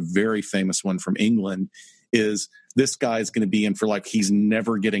later, that's a very famous one from England, is this guy is going to be in for, like, he's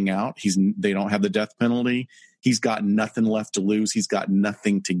never getting out. They don't have the death penalty. He's got nothing left to lose. He's got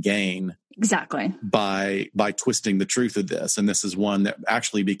nothing to gain. Exactly. By twisting the truth of this. And this is one that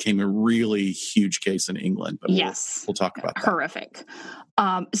actually became a really huge case in England. But yes. We'll talk about that. Horrific.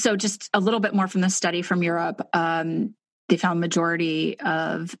 So just a little bit more from the study from Europe. They found majority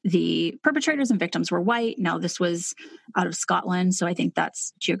of the perpetrators and victims were white. Now, this was out of Scotland, so I think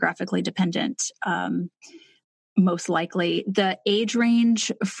that's geographically dependent. Most likely. The age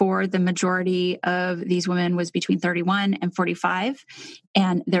range for the majority of these women was between 31 and 45,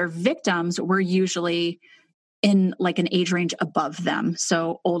 and their victims were usually in like an age range above them.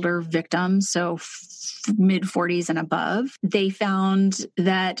 So older victims, so mid 40s and above. They found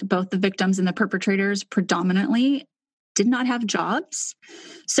that both the victims and the perpetrators predominantly did not have jobs.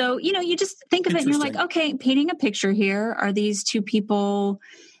 So, you just think of it and you're like, okay, painting a picture here. Are these two people,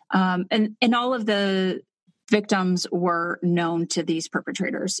 and all of the victims were known to these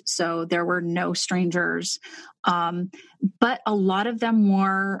perpetrators. So there were no strangers. But a lot of them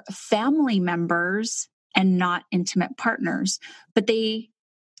were family members and not intimate partners. But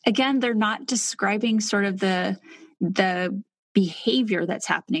they're not describing sort of the behavior that's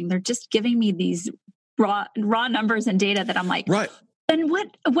happening. They're just giving me these raw numbers and data that I'm like, right. Then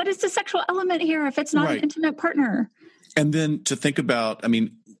what is the sexual element here if it's not an intimate partner? And then to think about,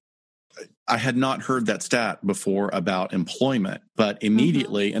 I had not heard that stat before about employment, but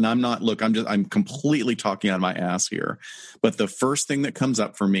immediately, and I'm completely talking out of my ass here, but the first thing that comes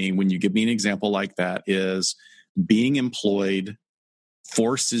up for me when you give me an example like that is being employed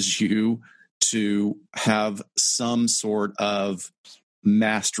forces you to have some sort of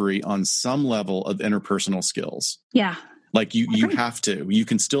mastery on some level of interpersonal skills. Yeah. Like you have to, you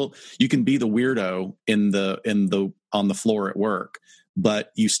can be the weirdo on the floor at work,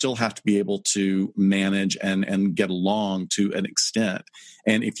 but you still have to be able to manage and get along to an extent.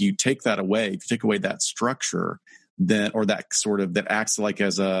 And if you take that away, if you take away that structure, then, or that sort of, that acts like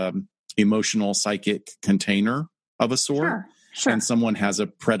as a emotional psychic container of a sort, sure. and someone has a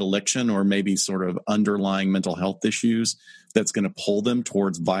predilection or maybe sort of underlying mental health issues that's going to pull them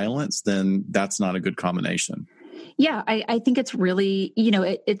towards violence, then that's not a good combination. Yeah, I think it's really,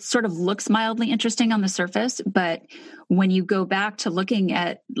 it sort of looks mildly interesting on the surface, but when you go back to looking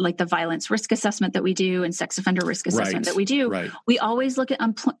at like the violence risk assessment that we do and sex offender risk assessment that we do, we always look at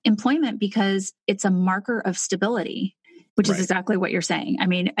employment because it's a marker of stability, which is exactly what you're saying. I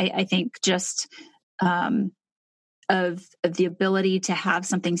mean, I think just of the ability to have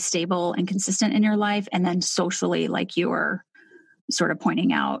something stable and consistent in your life, and then socially, like you were sort of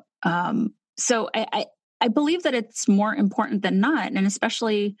pointing out. So I believe that it's more important than not, and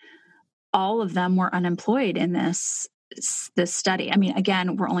especially all of them were unemployed in this study. I mean,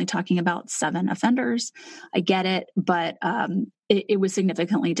 again, we're only talking about 7 offenders. I get it, but it was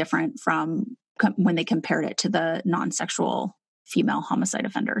significantly different from when they compared it to the non-sexual female homicide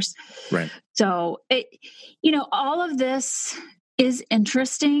offenders. Right. So, all of this is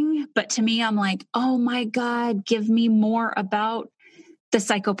interesting, but to me, I'm like, oh my God, give me more about the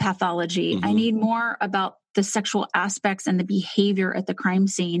psychopathology. I need more about the sexual aspects and the behavior at the crime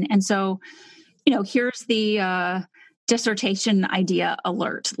scene. And so, here's the dissertation idea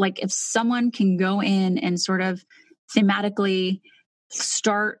alert. Like if someone can go in and sort of thematically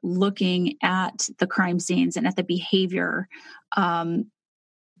start looking at the crime scenes and at the behavior,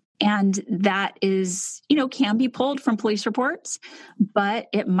 and that is, can be pulled from police reports, but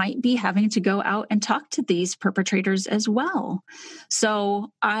it might be having to go out and talk to these perpetrators as well.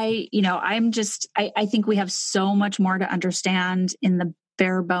 So I think we have so much more to understand in the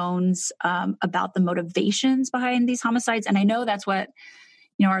bare bones about the motivations behind these homicides. And I know that's what,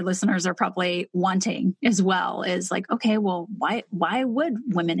 our listeners are probably wanting as well, is like, okay, well, why would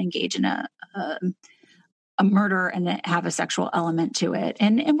women engage in a murder and have a sexual element to it?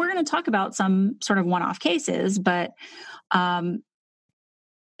 And we're going to talk about some sort of one-off cases, but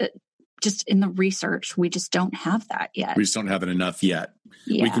just in the research, we just don't have that yet. We just don't have it enough yet.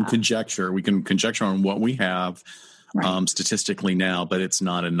 Yeah. We can conjecture on what we have statistically now, but it's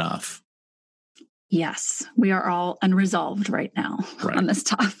not enough. Yes, we are all unresolved right now on this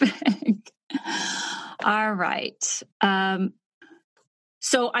topic. All right.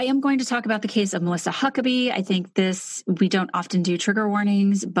 So I am going to talk about the case of Melissa Huckabee. I think we don't often do trigger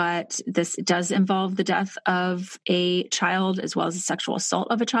warnings, but this does involve the death of a child as well as the sexual assault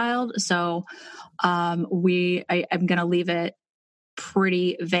of a child. So I'm going to leave it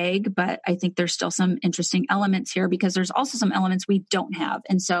pretty vague, but I think there's still some interesting elements here because there's also some elements we don't have.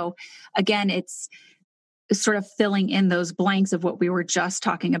 And so again, it's sort of filling in those blanks of what we were just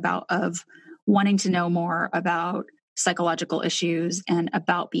talking about, of wanting to know more about psychological issues and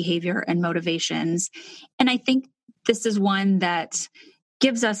about behavior and motivations. And I think this is one that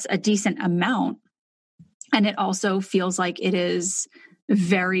gives us a decent amount. And it also feels like it is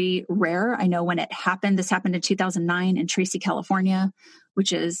very rare. I know when this happened in 2009 in Tracy, California,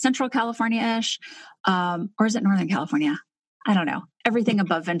 which is Central California-ish, or is it Northern California? I don't know. Everything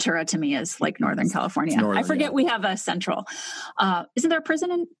above Ventura to me is like Northern California. I forget we have a Central. Isn't there a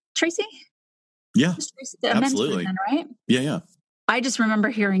prison in Tracy? Yeah, a absolutely. Prison, right? Yeah. I just remember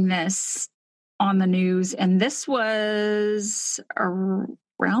hearing this on the news, and this was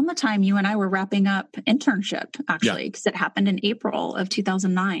around the time you and I were wrapping up internship, actually, because it happened in April of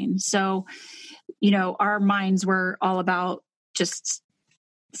 2009. So, our minds were all about just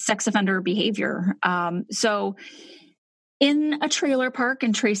sex offender behavior. So in a trailer park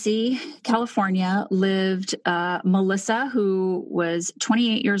in Tracy, California, lived Melissa, who was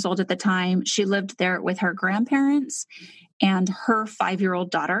 28 years old at the time. She lived there with her grandparents and her 5-year-old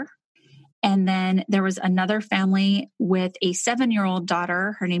daughter. And then there was another family with a 7-year-old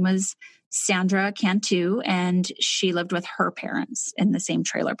daughter. Her name was Sandra Cantu, and she lived with her parents in the same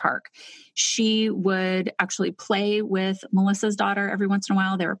trailer park. She would actually play with Melissa's daughter every once in a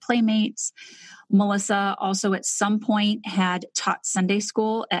while. They were playmates. Melissa also at some point had taught Sunday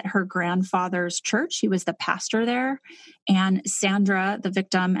school at her grandfather's church. He was the pastor there. And Sandra, the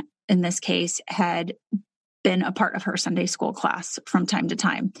victim in this case, had been a part of her Sunday school class from time to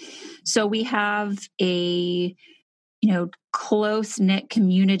time. So we have a close-knit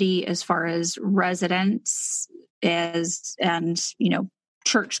community as far as residents and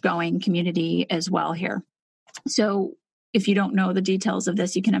church-going community as well here. So if you don't know the details of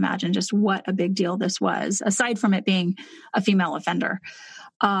this, you can imagine just what a big deal this was, aside from it being a female offender.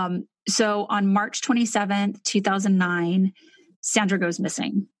 So on March 27th, 2009, Sandra goes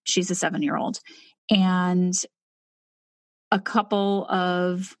missing. She's a 7-year-old. And a couple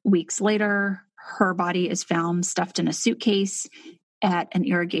of weeks later, her body is found stuffed in a suitcase at an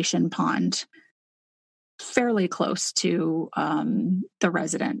irrigation pond fairly close to the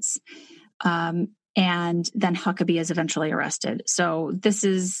residence. And then Huckabee is eventually arrested. So this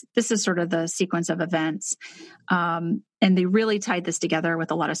is sort of the sequence of events. And they really tied this together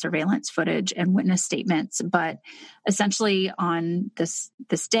with a lot of surveillance footage and witness statements. But essentially on this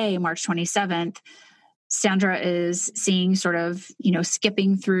day, March 27th, Sandra is seeing sort of,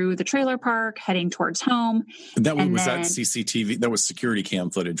 skipping through the trailer park, heading towards home. That CCTV? That was security cam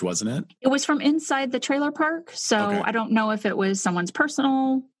footage, wasn't it? It was from inside the trailer park. So okay. I don't know if it was someone's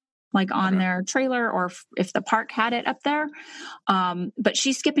personal, like on their trailer, or if the park had it up there. But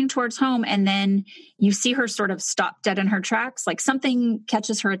she's skipping towards home, and then you see her sort of stop dead in her tracks. Like something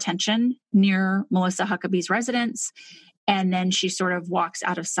catches her attention near Melissa Huckabee's residence, and then she sort of walks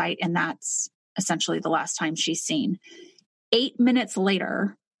out of sight, and that's essentially the last time she's seen. 8 minutes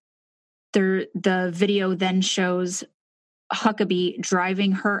later, the video then shows Huckabee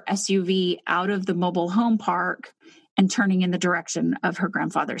driving her SUV out of the mobile home park and turning in the direction of her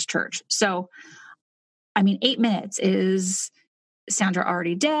grandfather's church. So, 8 minutes. Is Sandra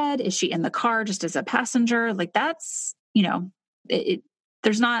already dead? Is she in the car just as a passenger? Like that's,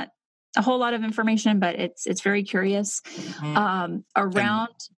 there's not a whole lot of information, but it's very curious.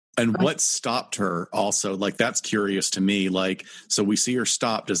 And what stopped her also? Like, that's curious to me. Like, so we see her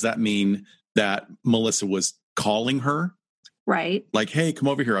stop. Does that mean that Melissa was calling her? Right. Like, hey, come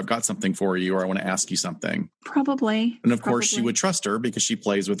over here. I've got something for you, or I want to ask you something. Probably. And of course, she would trust her because she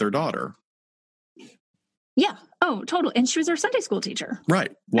plays with her daughter. Yeah. Oh, totally. And she was her Sunday school teacher.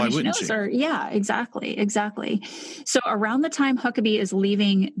 Right. Why wouldn't she? Yeah, exactly. So around the time Huckabee is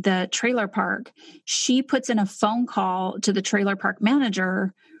leaving the trailer park, she puts in a phone call to the trailer park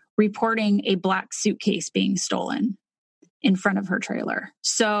manager reporting a black suitcase being stolen in front of her trailer.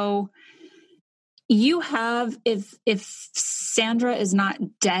 So you have, if Sandra is not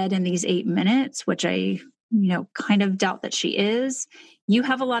dead in these 8 minutes, which I, kind of doubt that she is, you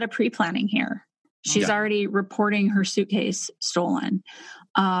have a lot of pre-planning here. She's already reporting her suitcase stolen.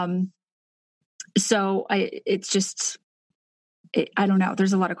 So I don't know.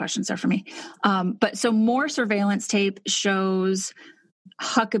 There's a lot of questions there for me. But so more surveillance tape shows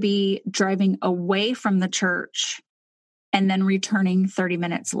Huckabee driving away from the church and then returning 30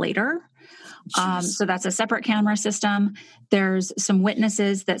 minutes later. So that's a separate camera system. There's some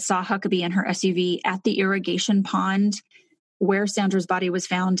witnesses that saw Huckabee and her SUV at the irrigation pond where Sandra's body was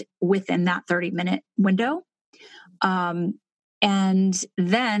found within that 30-minute window. And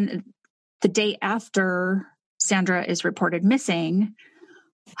then the day after Sandra is reported missing,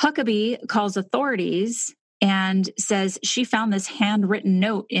 Huckabee calls authorities and says she found this handwritten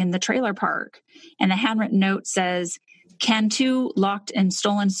note in the trailer park. And the handwritten note says, "Cantu locked and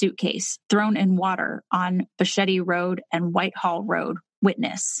stolen suitcase thrown in water on Bachetti Road and Whitehall Road.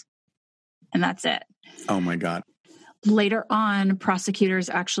 Witness." And that's it. Oh my God. Later on, prosecutors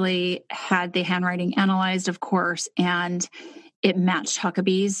actually had the handwriting analyzed, of course, and it matched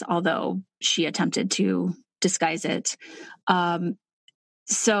Huckabee's, although she attempted to disguise it.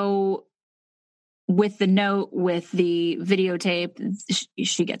 So with the note, with the videotape,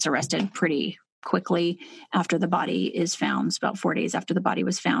 she gets arrested pretty quickly after the body is found. It's about 4 days after the body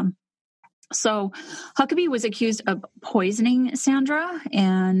was found. So Huckabee was accused of poisoning Sandra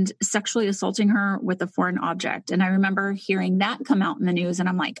and sexually assaulting her with a foreign object. And I remember hearing that come out in the news, and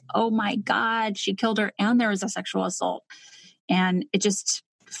I'm like, oh my God, she killed her and there was a sexual assault. And it just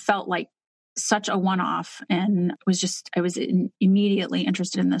felt like such a one-off, and I was immediately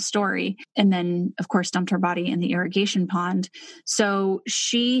interested in this story. And then, of course, dumped her body in the irrigation pond. So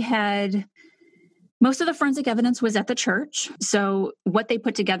most of the forensic evidence was at the church. So what they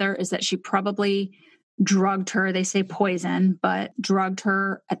put together is that she probably drugged her. They say poison, but drugged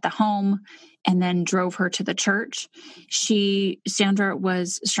her at the home and then drove her to the church. Sandra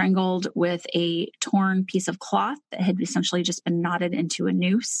was strangled with a torn piece of cloth that had essentially just been knotted into a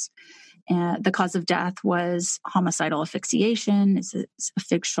noose. The cause of death was homicidal asphyxiation. It's a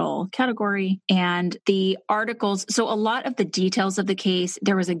fictional category. And the articles, so a lot of the details of the case,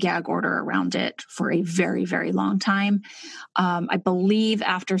 there was a gag order around it for a very, very long time. I believe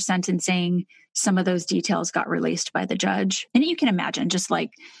after sentencing, some of those details got released by the judge. And you can imagine just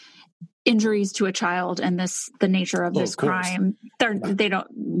like injuries to a child and the nature of this crime, they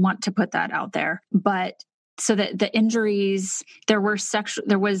don't want to put that out there. But so that the injuries, there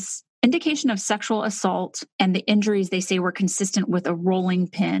was indication of sexual assault, and the injuries, they say, were consistent with a rolling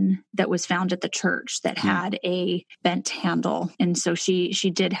pin that was found at the church that had a bent handle. And so she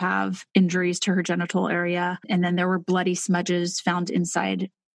did have injuries to her genital area. And then there were bloody smudges found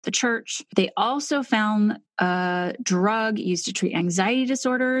inside the church. They also found a drug used to treat anxiety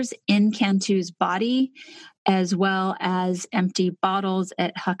disorders in Cantu's body, as well as empty bottles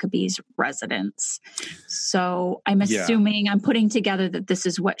at Huckabee's residence. So I'm assuming, I'm putting together that this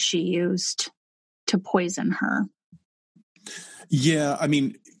is what she used to poison her. Yeah, I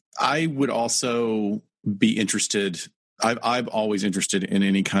mean, I would also be interested. I'm always interested in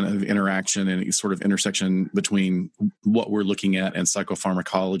any kind of interaction and any sort of intersection between what we're looking at and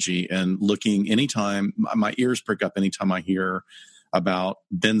psychopharmacology, and looking anytime, my ears prick up anytime I hear about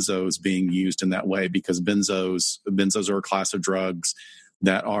benzos being used in that way, because benzos are a class of drugs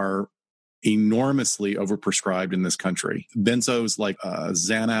that are enormously overprescribed in this country. Benzos like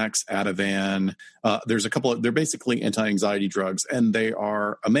Xanax, Ativan, there's a couple of, they're basically anti-anxiety drugs, and they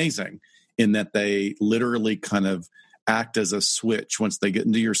are amazing in that they literally kind of act as a switch. Once they get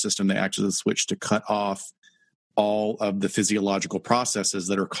into your system, they act as a switch to cut off all of the physiological processes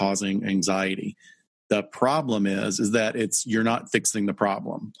that are causing anxiety. The problem is that you're not fixing the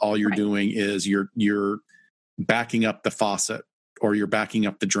problem. All you're doing is you're backing up the faucet, or you're backing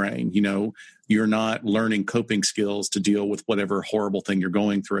up the drain. You know, you're not learning coping skills to deal with whatever horrible thing you're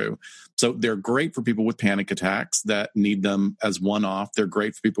going through. So they're great for people with panic attacks that need them as one-off. They're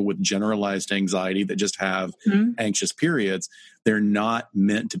great for people with generalized anxiety that just have anxious periods. They're not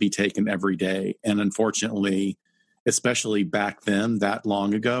meant to be taken every day. And unfortunately, especially back then, that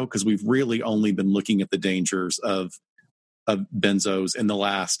long ago, because we've really only been looking at the dangers of benzos in the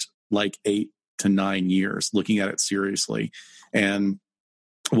last like 8 to 9 years, looking at it seriously. And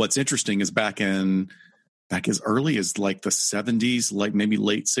what's interesting is back as early as like the 70s, like maybe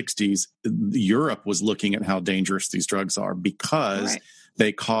late 60s, Europe was looking at how dangerous these drugs are, because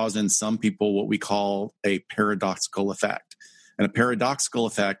they cause in some people what we call a paradoxical effect. And a paradoxical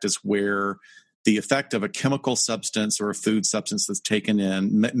effect is where the effect of a chemical substance or a food substance that's taken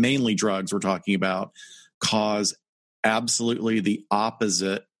in, mainly drugs we're talking about, cause absolutely the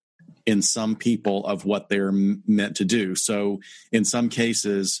opposite in some people of what they're meant to do. So in some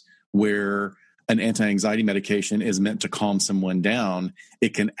cases where an anti-anxiety medication is meant to calm someone down,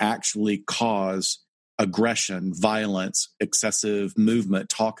 it can actually cause aggression, violence, excessive movement,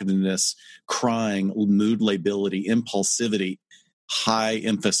 talkativeness, crying, mood lability, impulsivity, high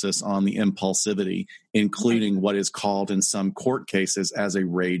emphasis on the impulsivity, including what is called in some court cases as a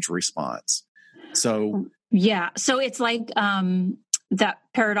rage response. So it's like that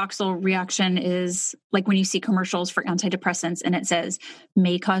paradoxical reaction is like when you see commercials for antidepressants and it says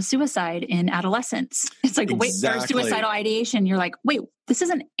may cause suicide in adolescence. It's like, wait, there's suicidal ideation. You're like, wait, this is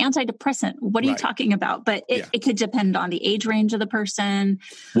an antidepressant. What are you talking about? But it could depend on the age range of the person.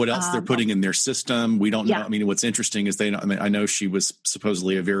 What else they're putting in their system. We don't know. I mean, what's interesting is I know she was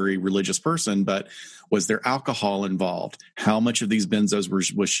supposedly a very religious person, but was there alcohol involved? How much of these benzos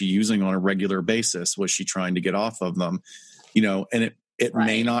was she using on a regular basis? Was she trying to get off of them? You know, and it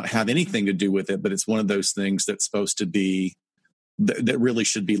may not have anything to do with it, but it's one of those things that's supposed to be, that really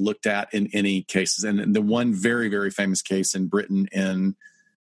should be looked at in any cases. And the one very, very famous case in Britain in,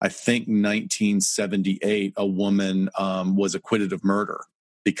 I think, 1978, a woman was acquitted of murder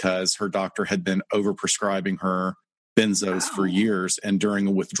because her doctor had been overprescribing her benzos for years. And during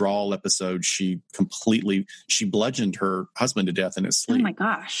a withdrawal episode, she bludgeoned her husband to death in his sleep. Oh my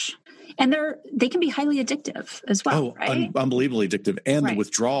gosh. And they can be highly addictive as well, right? Unbelievably addictive. And the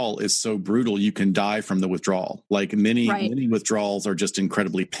withdrawal is so brutal, you can die from the withdrawal. Like many withdrawals are just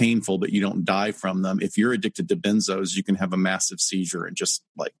incredibly painful, but you don't die from them. If you're addicted to benzos, you can have a massive seizure and just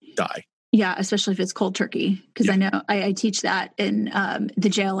like die. Yeah, especially if it's cold turkey. Because I know I teach that in the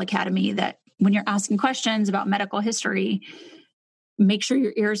jail academy, that when you're asking questions about medical history, make sure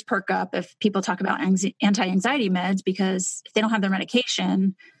your ears perk up if people talk about anti-anxiety meds, because if they don't have their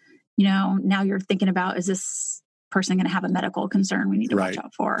medication, you know, now you're thinking about, is this person going to have a medical concern we need to watch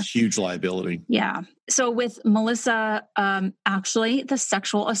out for? Huge liability. Yeah. So with Melissa, actually, the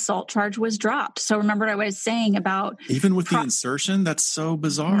sexual assault charge was dropped. So remember what I was saying about... Even with the insertion? That's so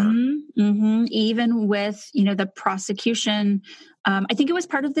bizarre. Even with, the prosecution, I think it was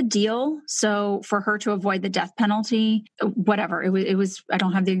part of the deal. So for her to avoid the death penalty, whatever, it was I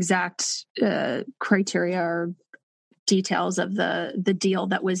don't have the exact criteria or details of the deal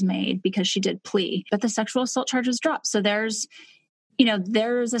that was made, because she did plea, but the sexual assault charges dropped. So there's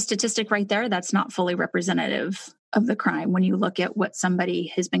a statistic right there that's not fully representative of the crime when you look at what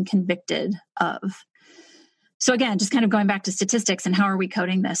somebody has been convicted of. So again, just kind of going back to statistics and how are we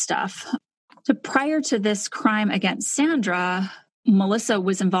coding this stuff? So prior to this crime against Sandra, Melissa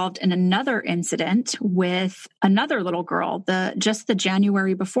was involved in another incident with another little girl, just the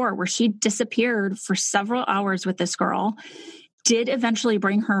January before, where she disappeared for several hours with this girl, did eventually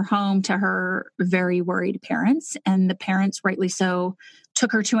bring her home to her very worried parents. And the parents, rightly so,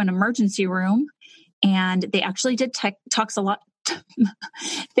 took her to an emergency room. And they actually did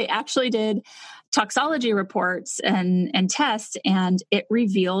they actually did toxology reports and tests, and it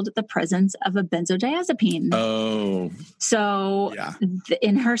revealed the presence of a benzodiazepine. Oh, so yeah.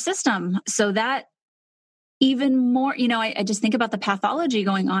 In her system. So that even more, I just think about the pathology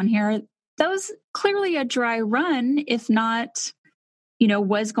going on here. That was clearly a dry run, if not,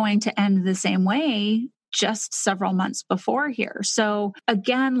 was going to end the same way just several months before here. So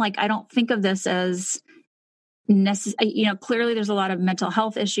again, I don't think of this as clearly there's a lot of mental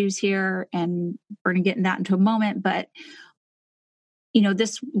health issues here, and we're going to get into that into a moment. But,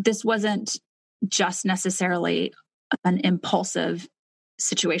 this wasn't just necessarily an impulsive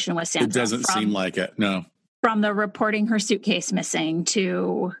situation with Sandra. It doesn't seem like it. No. From the reporting her suitcase missing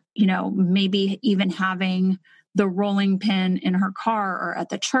to, maybe even having the rolling pin in her car or at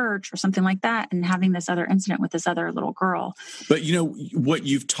the church or something like that, and having this other incident with this other little girl. But what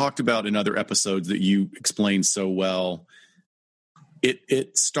you've talked about in other episodes that you explained so well,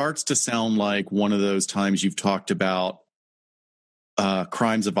 it starts to sound like one of those times you've talked about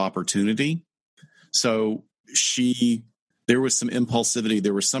crimes of opportunity. So there was some impulsivity,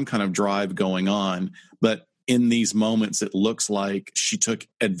 there was some kind of drive going on, but in these moments, it looks like she took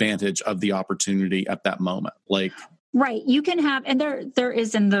advantage of the opportunity at that moment. Right. You can have, and there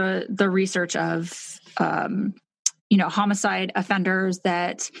is in the research of, homicide offenders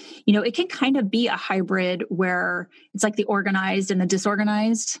that, it can kind of be a hybrid where it's like the organized and the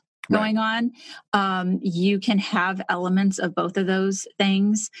disorganized going on. You can have elements of both of those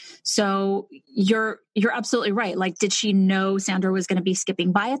things. So you're absolutely right. Did she know Sandra was going to be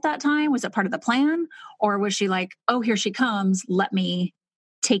skipping by at that time? Was it part of the plan? Or was she like, oh, here she comes. Let me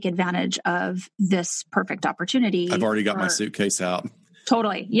take advantage of this perfect opportunity. I've already got my suitcase out.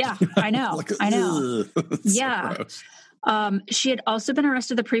 Totally. Yeah, I know. I know. Yeah. So she had also been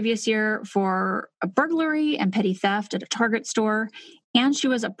arrested the previous year for a burglary and petty theft at a Target store. And she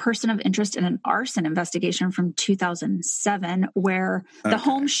was a person of interest in an arson investigation from 2007, where the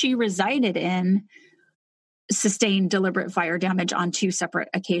home she resided in sustained deliberate fire damage on 2 separate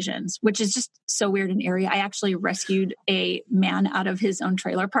occasions, which is just so weird and eerie. I actually rescued a man out of his own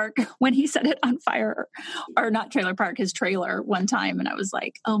trailer park when he set it on fire, or not trailer park, his trailer one time. And I was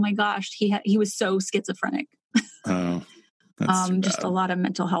like, oh my gosh, he was so schizophrenic. Oh, that's too bad. Just a lot of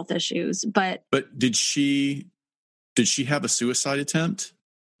mental health issues. But did she have a suicide attempt?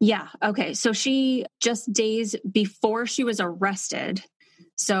 Yeah. Okay. So she, just days before she was arrested.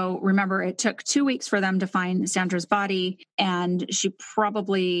 So remember, it took 2 weeks for them to find Sandra's body, and she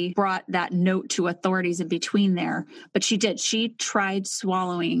probably brought that note to authorities in between there. But she did. She tried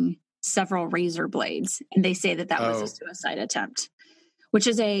swallowing several razor blades, and they say that was a suicide attempt, which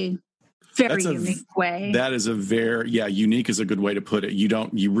is a very unique way. That is unique is a good way to put it.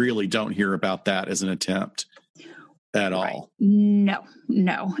 You really don't hear about that as an attempt at all.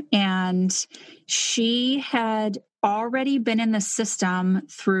 No. And she had already been in the system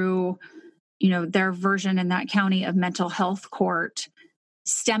through, their version in that county of mental health court,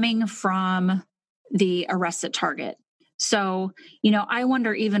 stemming from the arrest at Target. So, I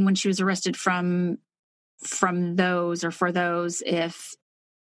wonder, even when she was arrested from those, or for those, if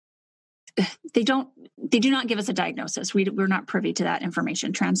they do not give us a diagnosis. We're not privy to that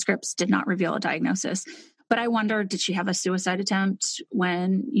information. Transcripts did not reveal a diagnosis. But I wonder, did she have a suicide attempt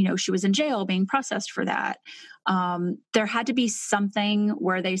when, she was in jail being processed for that? There had to be something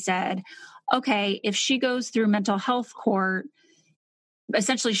where they said, okay, if she goes through mental health court,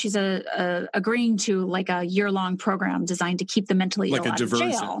 essentially she's agreeing to like a year-long program designed to keep the mentally ill out of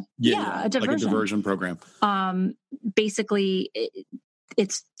jail. Yeah, a diversion. Like a diversion program. Basically,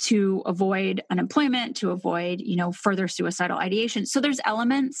 it's to avoid unemployment, to avoid, further suicidal ideation. So there's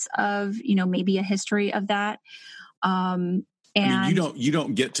elements of, maybe a history of that. And you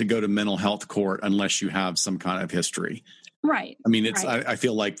don't get to go to mental health court unless you have some kind of history. Right. I mean, I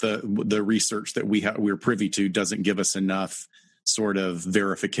feel like the research that we're privy to doesn't give us enough sort of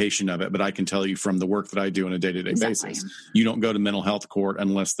verification of it. But I can tell you from the work that I do on a day-to-day basis, you don't go to mental health court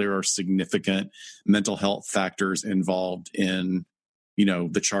unless there are significant mental health factors involved in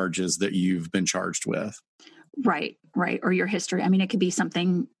the charges that you've been charged with. Right. Or your history. I mean, it could be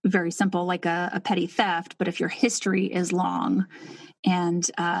something very simple like a petty theft, but if your history is long and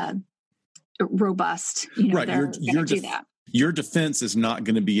robust. Right. They're going to do that. Your defense is not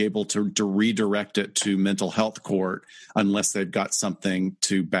going to be able to redirect it to mental health court unless they've got something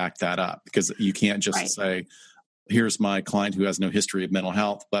to back that up, because you can't just say, here's my client who has no history of mental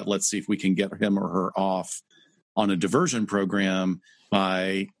health, but let's see if we can get him or her off on a diversion program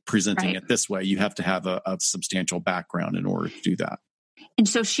by presenting it this way. You have to have a substantial background in order to do that. And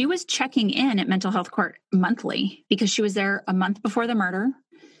so she was checking in at mental health court monthly because she was there a month before the murder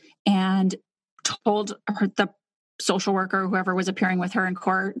and told the social worker, whoever was appearing with her in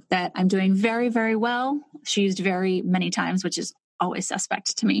court, that I'm doing very, very well. She used very many times, which is always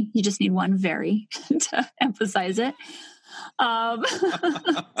suspect to me. You just need one very to emphasize it.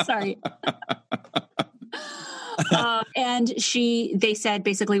 Sorry. And they said,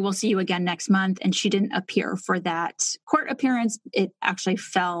 basically, we'll see you again next month. And she didn't appear for that court appearance. It actually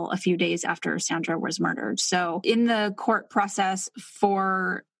fell a few days after Sandra was murdered. So in the court process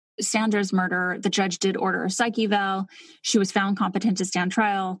for Sandra's murder, the judge did order a psych eval. She was found competent to stand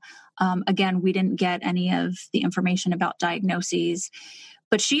trial. Again, we didn't get any of the information about diagnoses.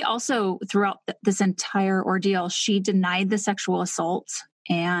 But she also, throughout this entire ordeal, she denied the sexual assault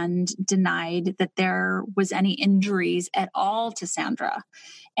and denied that there was any injuries at all to Sandra,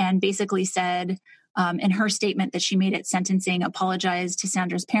 and basically said in her statement that she made at sentencing, apologized to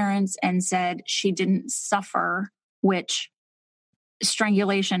Sandra's parents and said she didn't suffer, which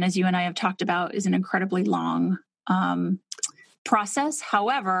strangulation, as you and I have talked about, is an incredibly long process.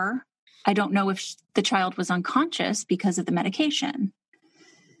 However, I don't know if the child was unconscious because of the medication.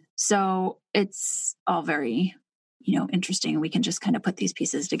 So it's all very, interesting. We can just kind of put these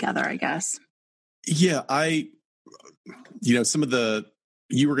pieces together, I guess. Yeah. Some of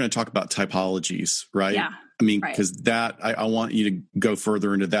you were going to talk about typologies, right? Yeah. I mean, because I want you to go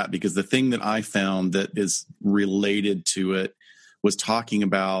further into that, because the thing that I found that is related to it was talking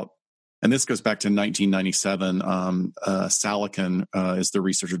about, and this goes back to 1997, Salekin is the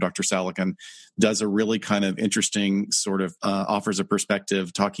researcher, Dr. Salekin, does a really kind of interesting sort of offers a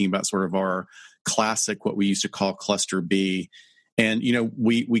perspective talking about sort of our classic, what we used to call cluster B. And,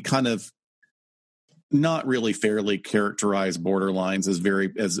 we kind of not really fairly characterize borderlines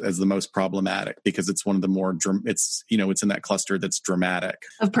as as the most problematic, because it's one of the more, it's in that cluster that's dramatic.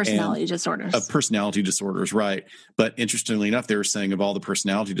 Of personality disorders. Of personality disorders, right. But interestingly enough, they were saying of all the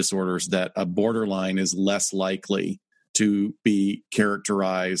personality disorders that a borderline is less likely to be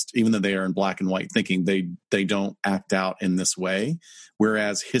characterized, even though they are in black and white thinking, they don't act out in this way.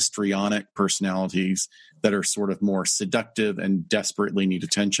 Whereas histrionic personalities that are sort of more seductive and desperately need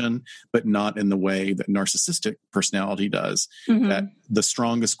attention, but not in the way that narcissistic personality does, that the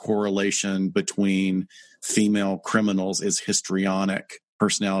strongest correlation between female criminals is histrionic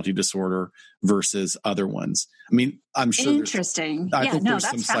personality disorder versus other ones. I mean, I'm sure interesting. I think there's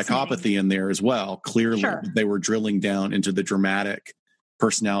some psychopathy in there as well. Clearly, they were drilling down into the dramatic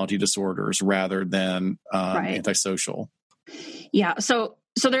personality disorders rather than antisocial. Yeah. So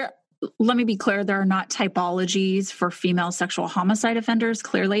there. Let me be clear, there are not typologies for female sexual homicide offenders,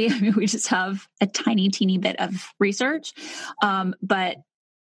 clearly. I mean, we just have a teeny bit of research. But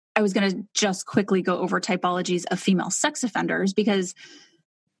I was going to just quickly go over typologies of female sex offenders, because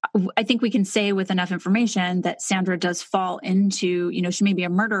I think we can say with enough information that Sandra does fall into, she may be a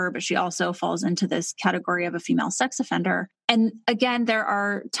murderer, but she also falls into this category of a female sex offender. And again, there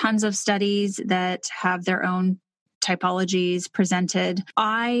are tons of studies that have their own typologies presented.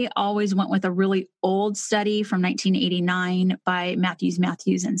 I always went with a really old study from 1989 by Matthews,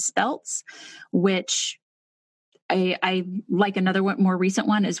 and Speltz, which I like another one, more recent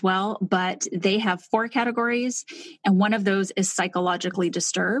one as well, but they have 4 categories. And one of those is psychologically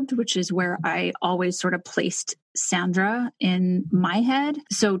disturbed, which is where I always sort of placed Sandra in my head.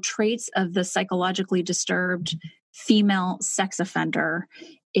 So traits of the psychologically disturbed female sex offender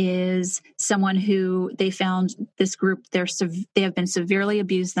is someone who they found this group, they have been severely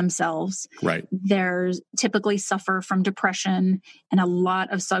abused themselves. Right. They're typically suffer from depression and a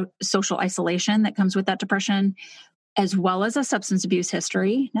lot of social isolation that comes with that depression, as well as a substance abuse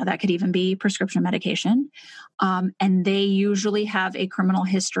history. Now that could even be prescription medication. And they usually have a criminal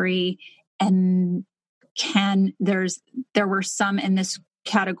history, and there were some in this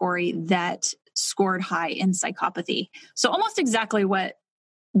category that scored high in psychopathy. So almost exactly what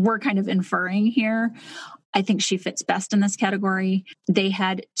we're kind of inferring here. I think she fits best in this category. They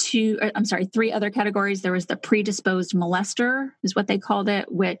had 3 other categories. There was the predisposed molester, is what they called it,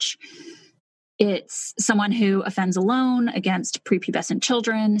 which it's someone who offends alone against prepubescent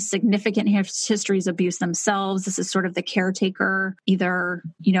children, significant histories of abuse themselves. This is sort of the caretaker, either,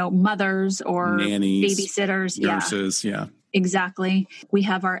 mothers or nannies, babysitters, nurses, exactly. We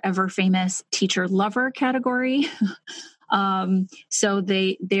have our ever famous teacher lover category. So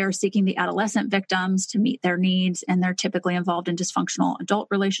they are seeking the adolescent victims to meet their needs, and they're typically involved in dysfunctional adult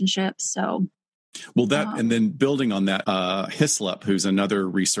relationships. So, well, and then building on that, Hislop, who's another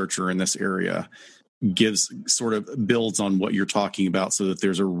researcher in this area, builds on what you're talking about, so that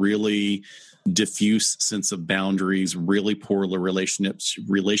there's a really diffuse sense of boundaries, really poor relationship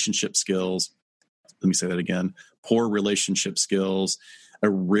skills. Let me say that again. Poor relationship skills, a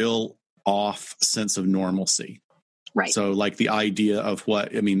real off sense of normalcy. Right. So like the idea of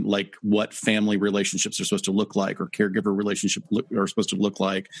what family relationships are supposed to look like, or caregiver relationships are supposed to look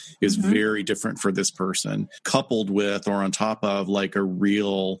like, is very different for this person, coupled with or on top of like a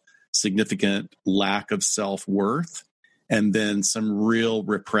real significant lack of self-worth, and then some real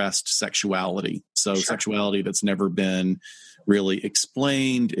repressed sexuality. So sexuality that's never been really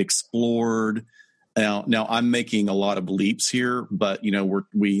explained, explored. Now I'm making a lot of leaps here, but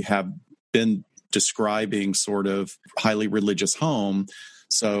we have been describing sort of highly religious home.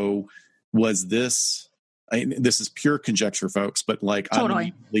 So was this is pure conjecture, folks, but like totally. I'm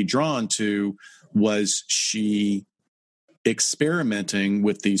immediately drawn to, was she experimenting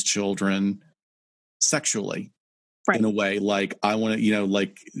with these children sexually in a way? Like I want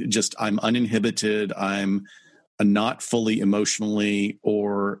to, I'm uninhibited. I'm not fully emotionally,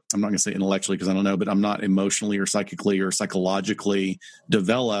 or I'm not going to say intellectually because I don't know, but I'm not emotionally or psychically or psychologically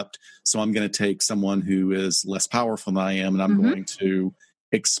developed. So I'm going to take someone who is less powerful than I am, and I'm going to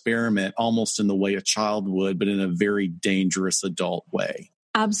experiment almost in the way a child would, but in a very dangerous adult way.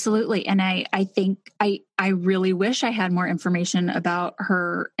 Absolutely. And I think I really wish I had more information about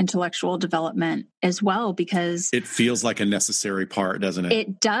her intellectual development as well, because it feels like a necessary part, doesn't it?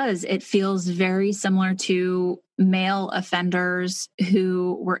 It does. It feels very similar to male offenders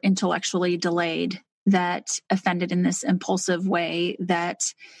who were intellectually delayed, that offended in this impulsive way, that,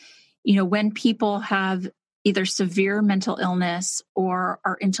 when people have either severe mental illness or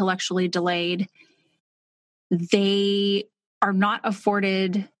are intellectually delayed, they are not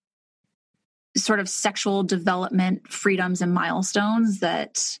afforded sort of sexual development freedoms and milestones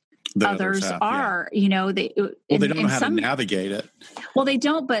that others are. They don't know how to navigate it. Well, they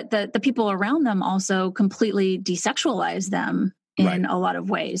don't, but the people around them also completely desexualize them in a lot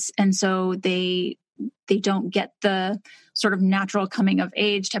of ways. And so they don't get the sort of natural coming of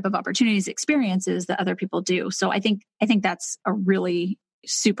age type of opportunities, experiences that other people do. So I think that's a really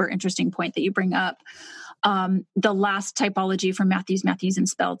super interesting point that you bring up. The last typology from Matthews, and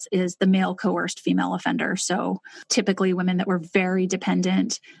Speltz is the male coerced female offender. So typically women that were very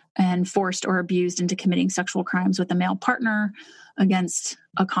dependent and forced or abused into committing sexual crimes with a male partner against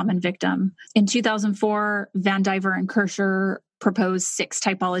a common victim. In 2004, Van Diver and Kirscher proposed 6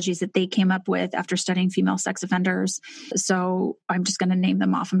 typologies that they came up with after studying female sex offenders. So I'm just going to name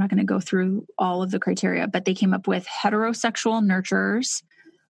them off. I'm not going to go through all of the criteria, but they came up with heterosexual nurturers,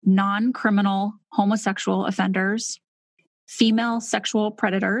 non-criminal homosexual offenders, female sexual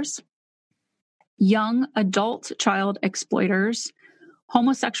predators, young adult child exploiters,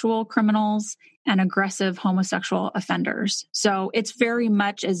 homosexual criminals, and aggressive homosexual offenders. So it's very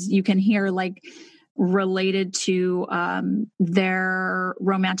much, as you can hear, like related to their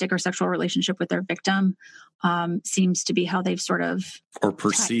romantic or sexual relationship with their victim, seems to be how they've sort of or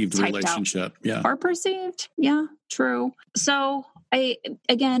perceived relationship. Yeah. Or perceived. Yeah, true. So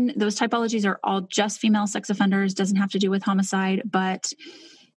again, those typologies are all just female sex offenders, doesn't have to do with homicide, but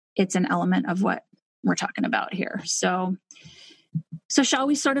it's an element of what we're talking about here. So shall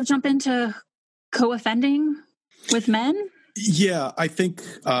we sort of jump into co-offending with men? Yeah, I think,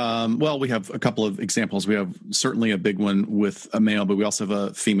 we have a couple of examples. We have certainly a big one with a male, but we also have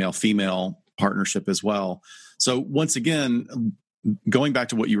a female-female partnership as well. So once again, going back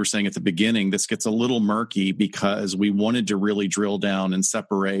to what you were saying at the beginning, this gets a little murky because we wanted to really drill down and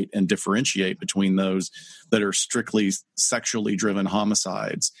separate and differentiate between those that are strictly sexually driven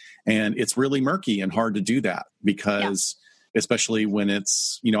homicides. And it's really murky and hard to do that because especially when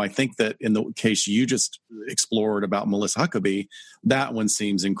it's, I think that in the case you just explored about Melissa Huckabee, that one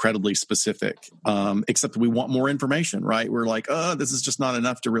seems incredibly specific, except we want more information, right? We're like, this is just not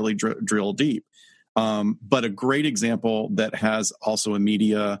enough to really drill deep. But a great example that has also a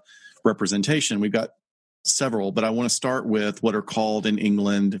media representation, we've got several, but I want to start with what are called in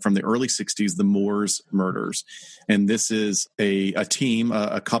England from the early 60s, the Moors murders. And this is a team,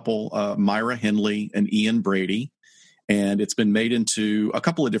 a couple, Myra Hindley and Ian Brady. And it's been made into a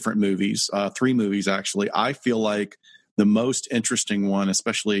couple of different movies, 3 movies, actually. I feel like the most interesting one,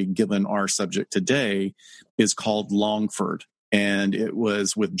 especially given our subject today, is called Longford. And it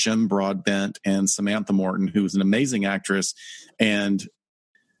was with Jim Broadbent and Samantha Morton, who's an amazing actress. And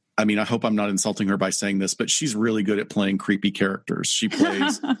I mean, I hope I'm not insulting her by saying this, but she's really good at playing creepy characters.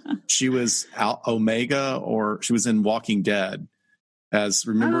 She was Omega, or she was in Walking Dead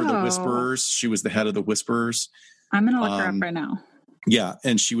remember the Whisperers? She was the head of the Whisperers. I'm going to look her up right now. Yeah.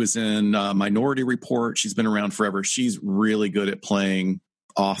 And she was in Minority Report. She's been around forever. She's really good at playing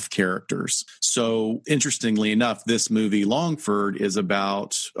off characters. So interestingly enough, this movie Longford is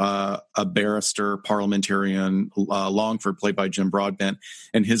about a barrister, parliamentarian, Longford, played by Jim Broadbent,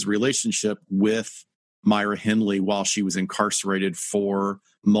 and his relationship with Myra Hindley while she was incarcerated for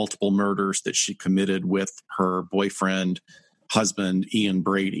multiple murders that she committed with her husband, Ian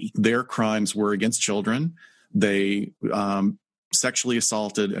Brady. Their crimes were against children. They sexually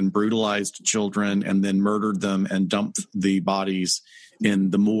assaulted and brutalized children and then murdered them and dumped the bodies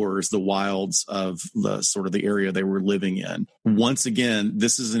in the moors, the wilds of the sort of the area they were living in. Once again,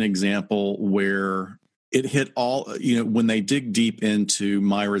 this is an example where it hit all, when they dig deep into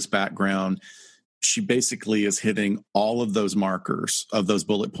Myra's background, she basically is hitting all of those markers of those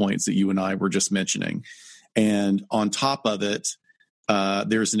bullet points that you and I were just mentioning. And on top of it,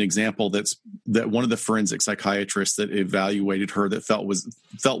 there's an example that one of the forensic psychiatrists that evaluated her that felt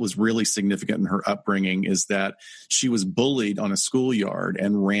was really significant in her upbringing is that she was bullied on a schoolyard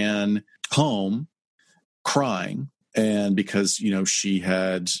and ran home crying, and because she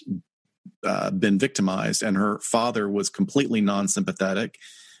had been victimized, and her father was completely non-sympathetic,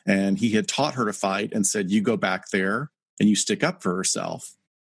 and he had taught her to fight and said, "You go back there and you stick up for herself."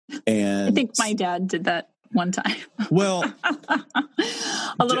 And I think my dad did that one time. Well,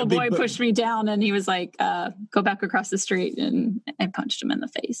 a little boy pushed me down and he was like, go back across the street, and I punched him in the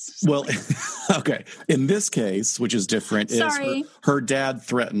face. So. Well, okay. In this case, which is different, is her dad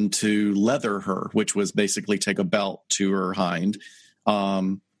threatened to leather her, which was basically take a belt to her hind.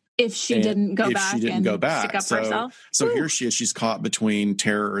 If she didn't go back stick up for herself. So here she is, she's caught between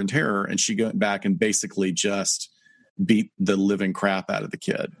terror and terror, and she went back and basically just beat the living crap out of the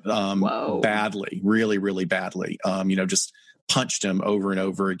kid badly, really, really badly. Just punched him over and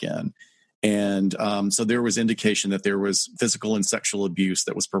over again. And so there was indication that there was physical and sexual abuse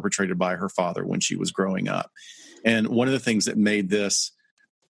that was perpetrated by her father when she was growing up. And one of the things that made this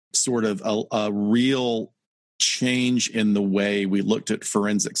sort of a real change in the way we looked at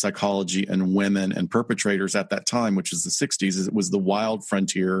forensic psychology and women and perpetrators at that time, which is the 60s, is it was the wild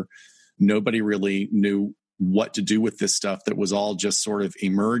frontier. Nobody really knew what to do with this stuff that was all just sort of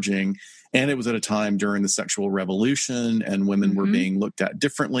emerging. And it was at a time during the sexual revolution, and women were being looked at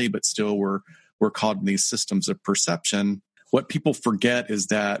differently, but still were caught in these systems of perception. What people forget is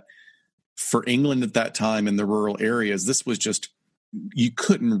that for England at that time in the rural areas, this was just, you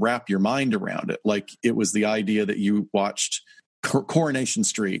couldn't wrap your mind around it. Like, it was the idea that you watched Coronation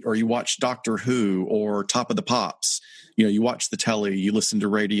Street, or you watched Doctor Who, or Top of the Pops. You watched the telly, you listened to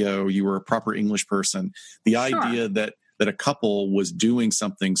radio, you were a proper English person. The idea that a couple was doing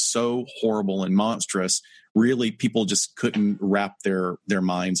something so horrible and monstrous, really, people just couldn't wrap their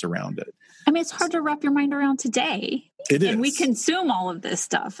minds around it. I mean, it's hard to wrap your mind around today. It is. And we consume all of this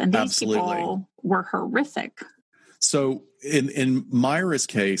stuff, and these people were horrific. So in Myra's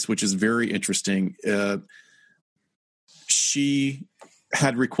case, which is very interesting, she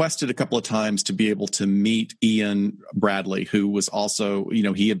had requested a couple of times to be able to meet Ian Bradley, who was also,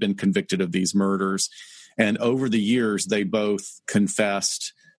 he had been convicted of these murders. And over the years, they both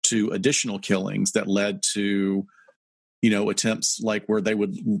confessed to additional killings that led to, attempts like where they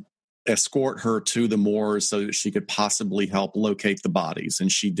would escort her to the moors so that she could possibly help locate the bodies. And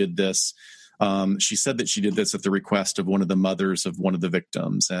she did this. She said that she did this at the request of one of the mothers of one of the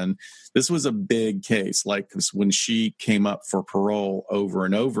victims. And this was a big case. Like, when she came up for parole over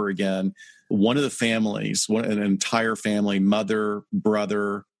and over again, one of the families, an entire family, mother,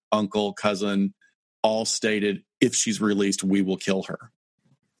 brother, uncle, cousin, all stated, if she's released, we will kill her.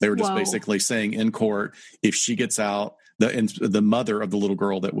 They were just basically saying in court, if she gets out, the mother of the little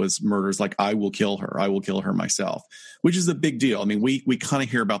girl that was murdered is like, I will kill her. I will kill her myself, which is a big deal. I mean, we kind of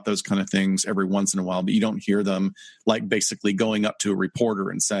hear about those kind of things every once in a while, but you don't hear them like basically going up to a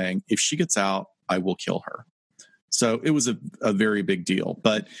reporter and saying, if she gets out, I will kill her. So it was a very big deal.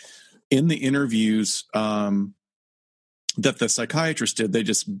 But in the interviews that the psychiatrist did, they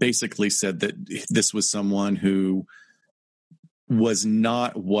just basically said that this was someone who was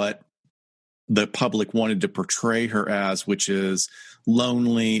not what the public wanted to portray her as, which is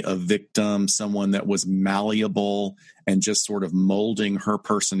lonely, a victim, someone that was malleable and just sort of molding her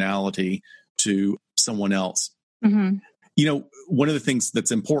personality to someone else. Mm-hmm. one of the things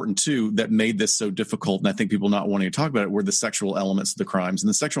that's important too that made this so difficult, and I think people not wanting to talk about it, were the sexual elements of the crimes. And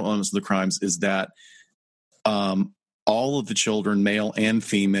the sexual elements of the crimes is that all of the children, male and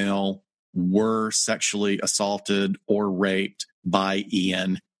female, were sexually assaulted or raped by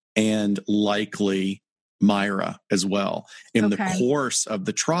Ian, and likely Myra as well. In the course of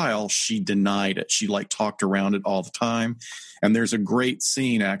the trial, she denied it. She talked around it all the time. And there's a great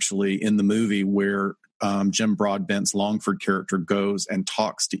scene actually in the movie where Jim Broadbent's Longford character goes and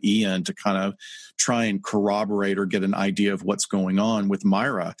talks to Ian to kind of try and corroborate or get an idea of what's going on with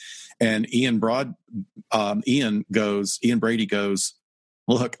Myra. And Ian Brady goes,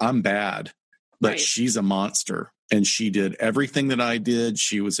 look, I'm bad, but she's a monster. And she did everything that I did.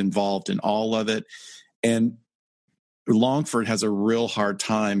 She was involved in all of it. And Longford has a real hard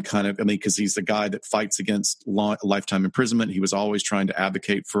time because he's the guy that fights against lifetime imprisonment. He was always trying to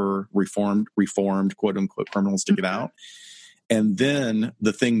advocate for reformed, quote unquote, criminals to get out. And then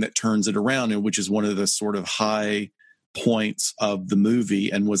the thing that turns it around, and which is one of the sort of high points of the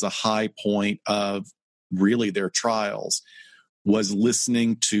movie and was a high point of really their trials, was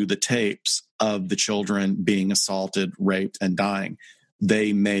listening to the tapes of the children being assaulted, raped, and dying.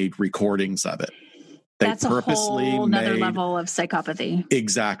 They made recordings of it. That's a whole another level of psychopathy.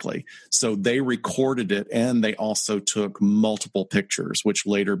 Exactly. So they recorded it, and they also took multiple pictures, which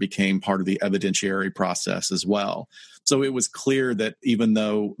later became part of the evidentiary process as well. So it was clear that even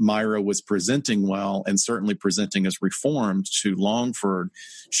though Myra was presenting well and certainly presenting as reformed to Longford,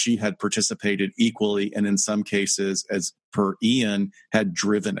 she had participated equally, and in some cases, as per Ian, had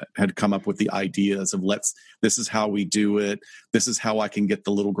driven it, had come up with the ideas of this is how we do it. This is how I can get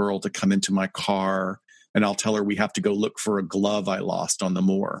the little girl to come into my car. And I'll tell her we have to go look for a glove I lost on the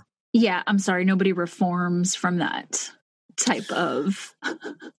moor. Yeah, I'm sorry. Nobody reforms from that type of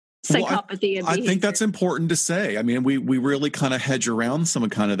psychopathy. I think that's important to say. I mean, we really kind of hedge around some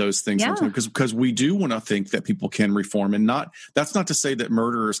of those things because we do want to think that people can reform, and that's not to say that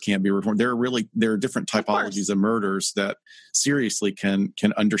murderers can't be reformed. There are different typologies of murders that seriously can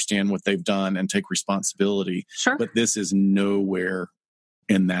understand what they've done and take responsibility. Sure. But this is nowhere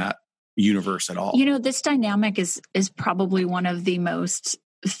in that universe at all. This dynamic is probably one of the most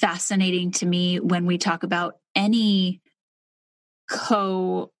fascinating to me when we talk about any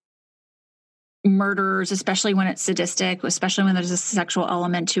co-murderers, especially when it's sadistic, especially when there's a sexual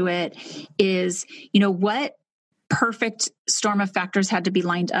element to it, is, what perfect storm of factors had to be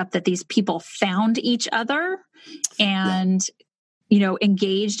lined up that these people found each other and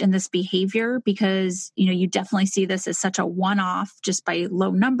engaged in this behavior, because, you definitely see this as such a one-off just by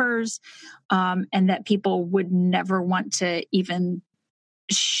low numbers, and that people would never want to even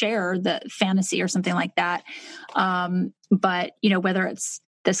share the fantasy or something like that. But, whether it's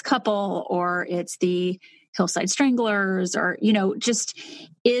this couple or it's the Hillside Stranglers or, just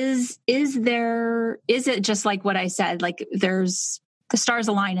is it just like what I said, like there's the stars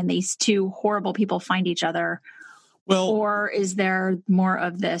align and these two horrible people find each other? Well, or is there more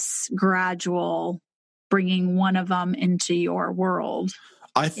of this gradual bringing one of them into your world?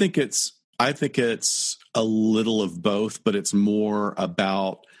 I think it's a little of both, but it's more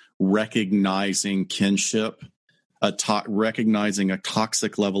about recognizing kinship, recognizing a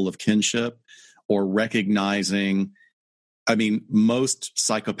toxic level of kinship, or recognizing, most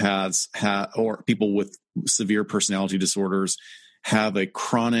psychopaths or people with severe personality disorders have a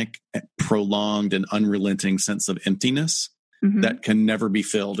chronic, prolonged, and unrelenting sense of emptiness that can never be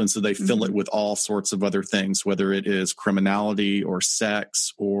filled. And so they fill it with all sorts of other things, whether it is criminality or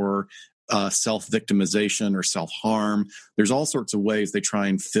sex or self-victimization or self-harm. There's all sorts of ways they try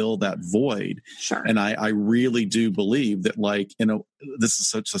and fill that void. Sure. And I really do believe that, this is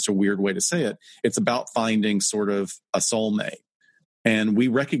such a weird way to say it. It's about finding sort of a soulmate. And we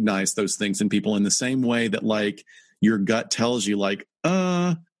recognize those things in people in the same way that, your gut tells you, I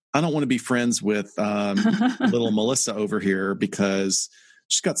don't want to be friends with little Melissa over here because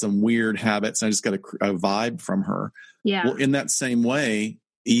she's got some weird habits and I just got a vibe from her. Yeah. Well, in that same way,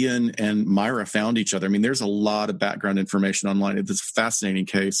 Ian and Myra found each other. there's a lot of background information online. It's a fascinating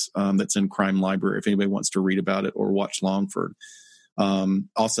case that's in Crime Library if anybody wants to read about it or watch Longford.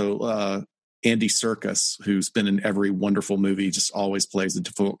 Also, Andy Serkis, who's been in every wonderful movie, just always plays a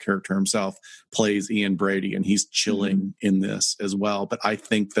difficult character himself, plays Ian Brady, and he's chilling in this as well. But I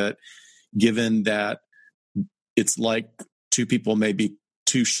think that given that it's like two people, maybe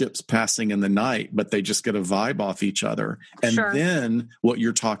two ships passing in the night, but they just get a vibe off each other. And then what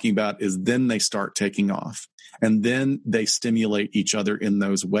you're talking about is then they start taking off, and then they stimulate each other in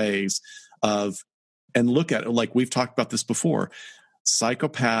those ways and look at it like we've talked about this before.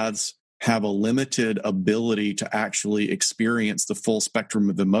 Psychopaths have a limited ability to actually experience the full spectrum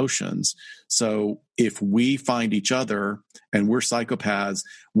of emotions. So if we find each other and we're psychopaths,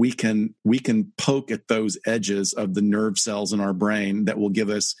 we can poke at those edges of the nerve cells in our brain that will give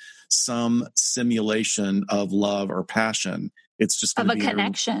us some simulation of love or passion. It's just of a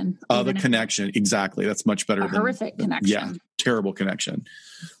connection. Connection. Exactly. That's much better than horrific connection. Yeah, terrible connection.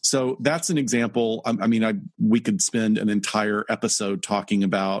 So that's an example. I mean, we could spend an entire episode talking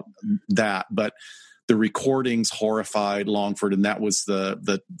about that, but the recordings horrified Longford, and that was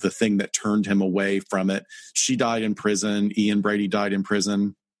the thing that turned him away from it. She died in prison. Ian Brady died in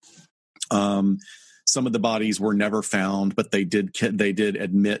prison. Some of the bodies were never found, but they did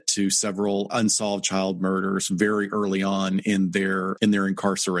admit to several unsolved child murders very early on in their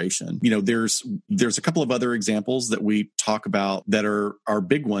incarceration. You know, there's a couple of other examples that we talk about that are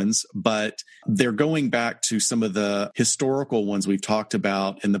big ones, but they're going back to some of the historical ones we've talked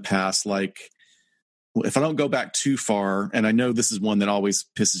about in the past. Like, if I don't go back too far, and I know this is one that always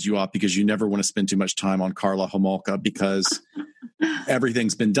pisses you off because you never want to spend too much time on Karla Homolka because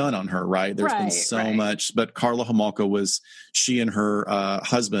everything's been done on her, right? There's been so much, but Karla Homolka she and her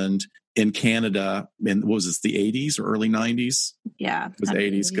husband in Canada in, what was this, the 80s or early 90s? Yeah. It was the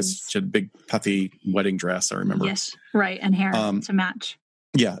 80s because she had a big puffy wedding dress, I remember. Yes, right, and hair to match.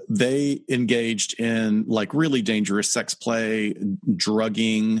 Yeah, they engaged in like really dangerous sex play,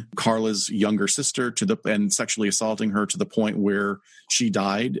 drugging Karla's younger sister and sexually assaulting her to the point where she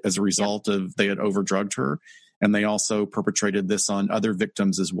died as a result of they had overdrugged her. And they also perpetrated this on other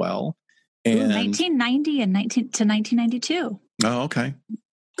victims as well. And 1990 to 1992. Oh, okay.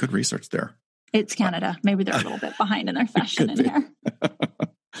 Good research there. It's Canada. Maybe they're a little bit behind in their fashion in here.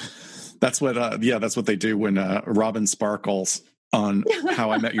 That's what that's what they do when Robin sparkles on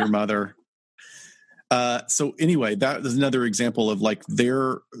How I Met Your Mother. So anyway, that is another example of like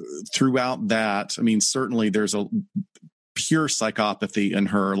throughout that. I mean, certainly there's a pure psychopathy in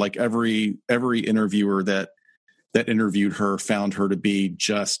her. Like every interviewer that interviewed her found her to be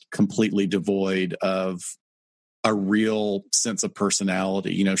just completely devoid of a real sense of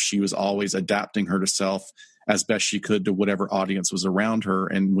personality. You know, she was always adapting herself as best she could to whatever audience was around her.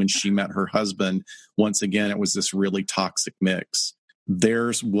 And when she met her husband, once again, it was this really toxic mix.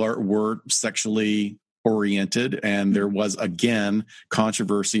 Theirs were sexually oriented, and there was, again,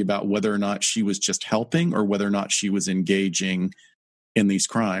 controversy about whether or not she was just helping or whether or not she was engaging in these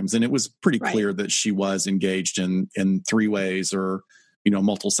crimes. And it was pretty clear that she was engaged in three ways or, you know,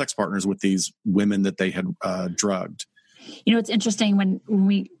 multiple sex partners with these women that they had drugged. You know, it's interesting when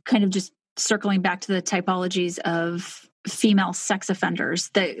we kind of just circling back to the typologies of female sex offenders,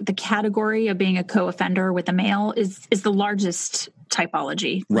 the category of being a co-offender with a male is the largest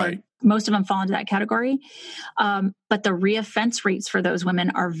typology. Right. Like, most of them fall into that category. But the reoffense rates for those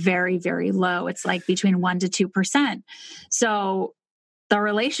women are very, very low. It's like between 1% to 2%. So the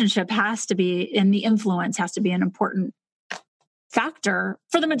relationship has to be, and the influence has to be an important factor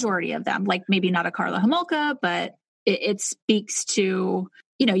for the majority of them. Like maybe not a Karla Homolka, but it speaks to,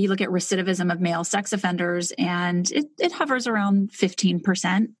 you know, you look at recidivism of male sex offenders and it hovers around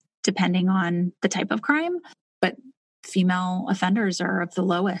 15%, depending on the type of crime. But female offenders are of the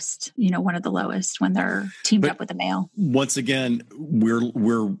lowest, you know, one of the lowest when they're teamed up with a male. Once again,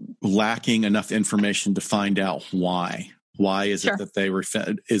 we're lacking enough information to find out why. Why is it that they were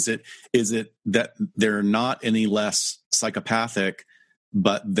fed? Is it that they're not any less psychopathic,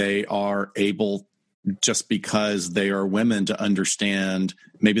 but they are able, just because they are women, to understand,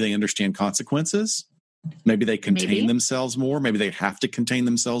 maybe they understand consequences. Maybe they contain themselves more. Maybe they have to contain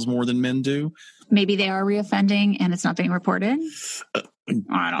themselves more than men do. Maybe they are reoffending and it's not being reported. I don't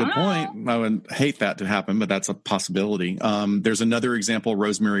know. Good point. I would hate that to happen, but that's a possibility. There's another example,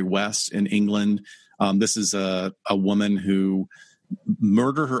 Rosemary West in England. This is a woman who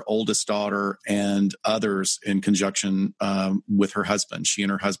murdered her oldest daughter and others in conjunction with her husband. She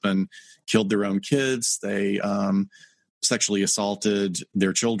and her husband killed their own kids. They sexually assaulted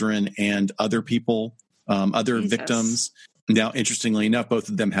their children and other people, other victims. Now, interestingly enough, both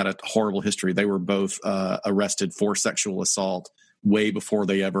of them had a horrible history. They were both arrested for sexual assault way before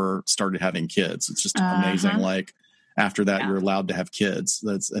they ever started having kids. It's just amazing. Like, after that, you're allowed to have kids.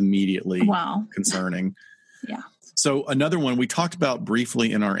 That's immediately concerning. Yeah. So another one we talked about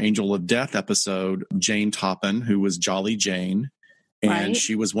briefly in our Angel of Death episode, Jane Toppin, who was Jolly Jane. And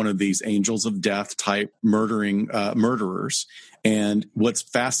she was one of these angels of death type murderers. And what's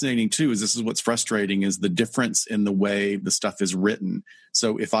fascinating too, is this is what's frustrating, is the difference in the way the stuff is written.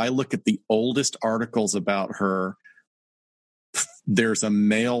 So if I look at the oldest articles about her, there's a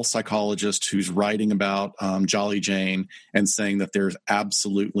male psychologist who's writing about Jolly Jane and saying that there's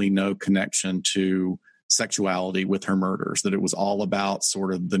absolutely no connection to sexuality with her murders, that it was all about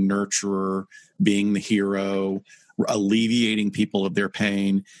sort of the nurturer, being the hero, alleviating people of their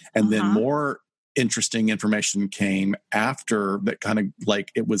pain. And then more interesting information came after that, kind of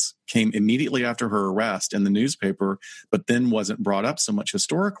like came immediately after her arrest in the newspaper, but then wasn't brought up so much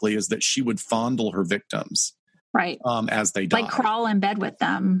historically, is that she would fondle her victims. Right. As they died. Like crawl in bed with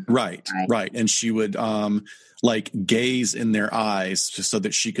them. Right. And she would like gaze in their eyes just so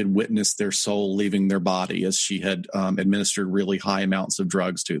that she could witness their soul leaving their body, as she had administered really high amounts of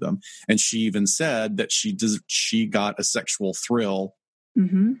drugs to them. And she even said that she got a sexual thrill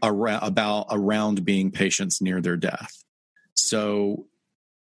around being patients near their death. So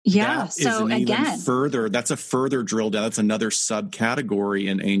so again, that's a further drill down. That's another subcategory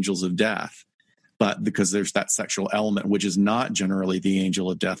in angels of death. But because there's that sexual element, which is not generally the angel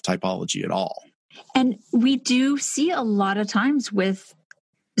of death typology at all. And we do see a lot of times with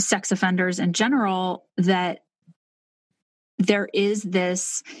sex offenders in general that there is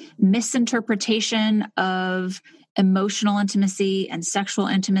this misinterpretation of emotional intimacy and sexual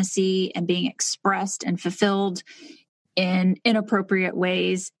intimacy and being expressed and fulfilled in inappropriate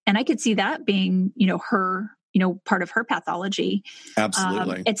ways. And I could see that being, her part of her pathology.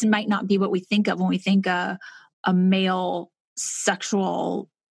 Absolutely. It might not be what we think of when we think a male sexual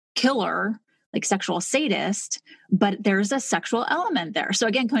killer, like sexual sadist, but there's a sexual element there. So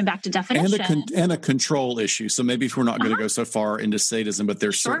again, coming back to definition. And a control issue. So maybe if we're not going to go so far into sadism, but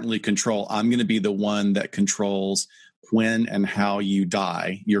there's certainly control. I'm going to be the one that controls when and how you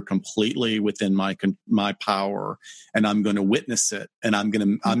die. You're completely within my power, and I'm going to witness it, and I'm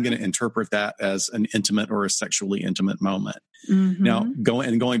going to interpret that as an intimate or a sexually intimate moment. Now,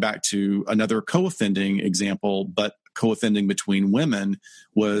 going back to another co-offending example, but co-offending between women,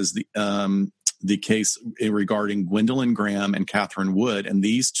 was the case regarding Gwendolyn Graham and Catherine Wood, and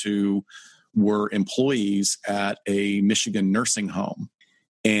these two were employees at a Michigan nursing home,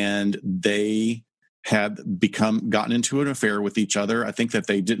 and they had gotten into an affair with each other. I think that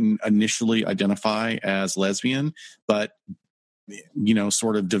they didn't initially identify as lesbian, but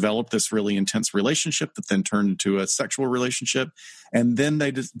sort of developed this really intense relationship that then turned into a sexual relationship. And then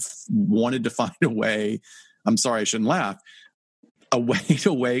they just wanted to find a way, I'm sorry, I shouldn't laugh, a way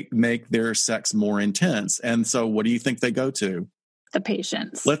to make their sex more intense. And so what do you think they go to? The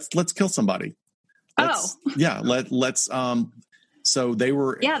patients. Let's kill somebody. Let's so they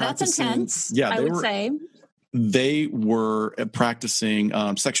were that's intense. I would say they were practicing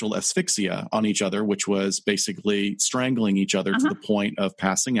sexual asphyxia on each other, which was basically strangling each other to the point of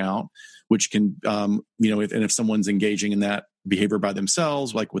passing out, which can if someone's engaging in that behavior by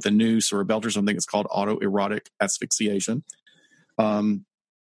themselves, like with a noose or a belt or something, it's called autoerotic asphyxiation.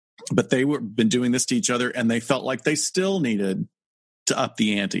 But they were been doing this to each other, and they felt like they still needed to up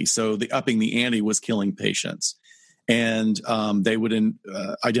the ante. So the upping the ante was killing patients. And they would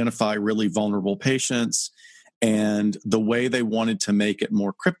identify really vulnerable patients. And the way they wanted to make it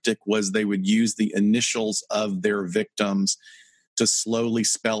more cryptic was they would use the initials of their victims to slowly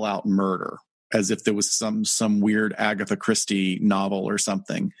spell out murder, as if there was some weird Agatha Christie novel or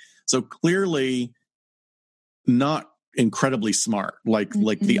something. So clearly not incredibly smart, like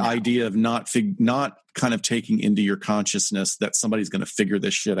the idea of not kind of taking into your consciousness that somebody's going to figure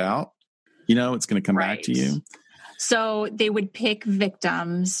this shit out. It's going to come back to you. So they would pick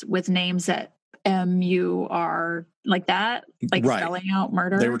victims with names that MUR, like that, like spelling out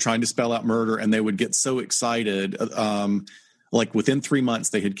murder. They were trying to spell out murder, and they would get so excited. Like within 3 months,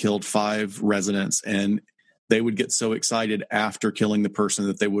 they had killed 5 residents, and they would get so excited after killing the person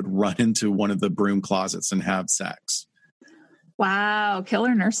that they would run into one of the broom closets and have sex. Wow.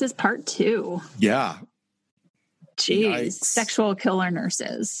 Killer Nurses Part 2. Yeah. Jeez. Yikes. Sexual killer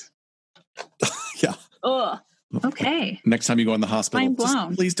nurses. Yeah. Ugh. Okay. Next time you go in the hospital, mind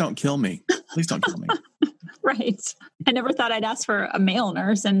blown. Please don't kill me. Please don't kill me. Right. I never thought I'd ask for a male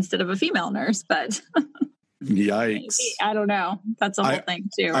nurse instead of a female nurse, but yikes. Maybe. I don't know. That's a whole thing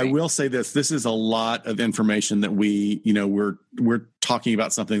too. Right? I will say this. This is a lot of information that we're talking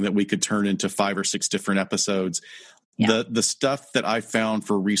about something that we could turn into 5 or 6 different episodes. Yeah. The stuff that I found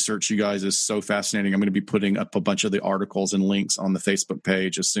for research, you guys, is so fascinating. I'm going to be putting up a bunch of the articles and links on the Facebook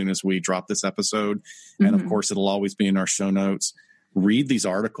page as soon as we drop this episode. And of course, it'll always be in our show notes. Read these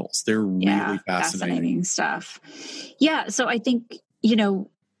articles. They're really fascinating stuff. Yeah. So I think,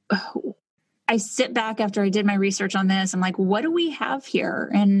 I sit back after I did my research on this. I'm like, what do we have here?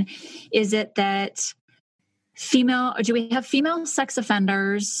 And is it that do we have female sex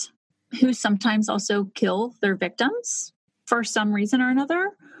offenders who sometimes also kill their victims for some reason or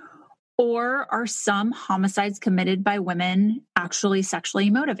another? Or are some homicides committed by women actually sexually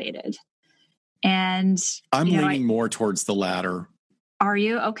motivated? And I'm leaning more towards the latter. Are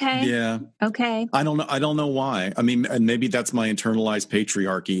you? Okay. Yeah. Okay. I don't know why. I mean, and maybe that's my internalized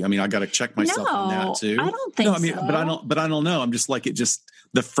patriarchy. I mean, I got to check myself on that too. I don't think so. But I don't know. I'm just like,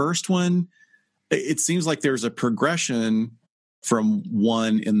 the first one, it seems like there's a progression from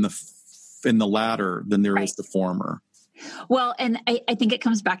one in the latter than there is the former. Well, and I think it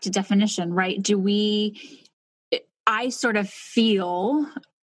comes back to definition, right? I sort of feel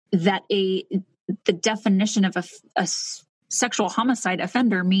that the definition of a sexual homicide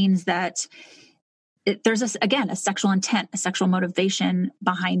offender means that there's a sexual intent, a sexual motivation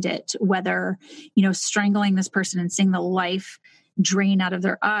behind it, whether, strangling this person and seeing the life drain out of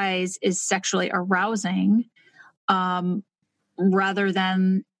their eyes is sexually arousing, rather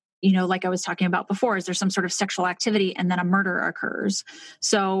than, like I was talking about before, is there some sort of sexual activity and then a murder occurs?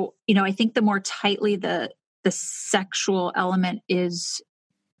 So, I think the more tightly the sexual element is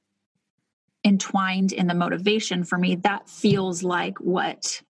entwined in the motivation, for me, that feels like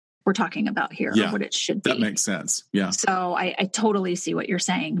what we're talking about here, or what it should be. That makes sense. Yeah. So I totally see what you're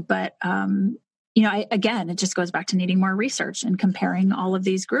saying, but, again, it just goes back to needing more research and comparing all of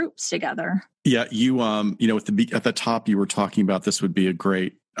these groups together. Yeah. You, at the top, you were talking about this would be a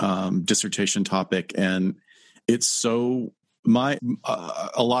great dissertation topic. And it's so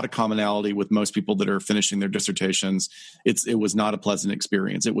a lot of commonality with most people that are finishing their dissertations. It was not a pleasant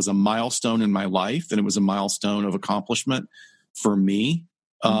experience. It was a milestone in my life, and it was a milestone of accomplishment for me.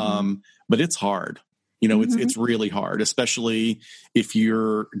 But it's hard. It's really hard, especially if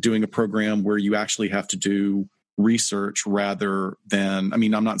you're doing a program where you actually have to do research rather than,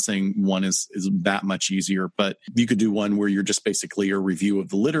 I'm not saying one is that much easier, but you could do one where you're just basically a review of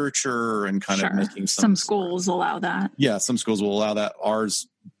the literature and kind of making some schools allow that. Yeah, some schools will allow that. Ours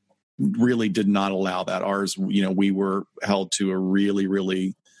really did not allow that. Ours, we were held to a really,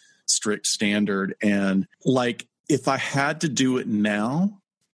 really strict standard. And like, if I had to do it now,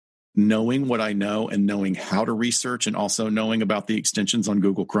 knowing what I know and knowing how to research and also knowing about the extensions on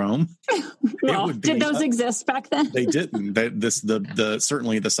Google Chrome. Well, did those exist back then? They didn't.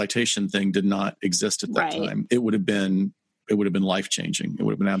 Certainly the citation thing did not exist at that time. It would have been life-changing. It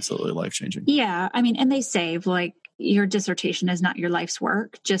would have been absolutely life-changing. Yeah. And they say, like, your dissertation is not your life's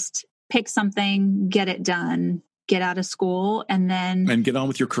work. Just pick something, get it done, get out of school, and get on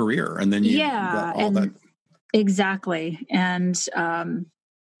with your career. And then that. Exactly. And,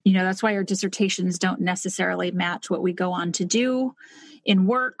 that's why our dissertations don't necessarily match what we go on to do in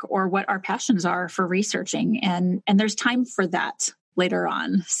work or what our passions are for researching. And there's time for that later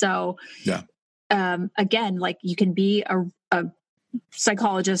on. So, again, like, you can be a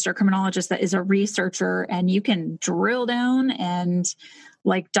psychologist or criminologist that is a researcher, and you can drill down and,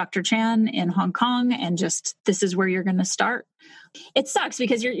 like Dr. Chan in Hong Kong, and just, this is where you're going to start. It sucks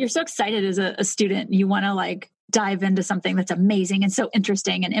because you're so excited as a student. You want to dive into something that's amazing and so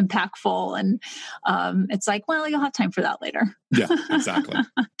interesting and impactful. And it's like, well, you'll have time for that later. Yeah, exactly.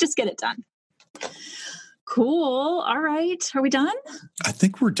 Just get it done. Cool. All right. Are we done? I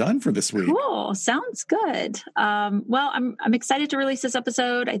think we're done for this week. Cool. Sounds good. Well, I'm excited to release this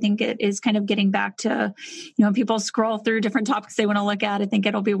episode. I think it is kind of getting back to, when people scroll through different topics they want to look at, I think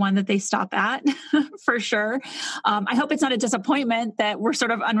it'll be one that they stop at for sure. I hope it's not a disappointment that we're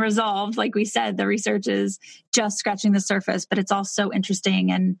sort of unresolved. Like we said, the research is just scratching the surface, but it's all so interesting.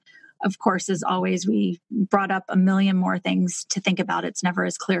 And of course, as always, we brought up a million more things to think about. It's never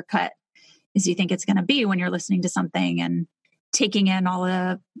as clear cut as you think it's going to be when you're listening to something and taking in all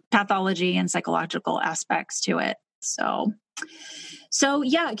the pathology and psychological aspects to it. So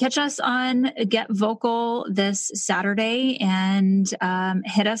yeah, catch us on Get Vocal this Saturday, and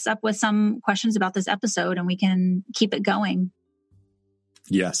hit us up with some questions about this episode, and we can keep it going.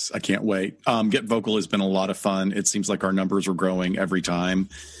 Yes, I can't wait. Get Vocal has been a lot of fun. It seems like our numbers are growing every time.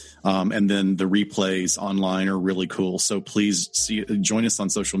 And then the replays online are really cool. So please join us on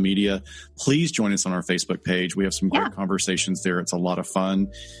social media. Please join us on our Facebook page. We have some great conversations there. It's a lot of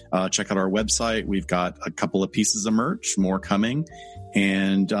fun. Check out our website. We've got a couple of pieces of merch, more coming.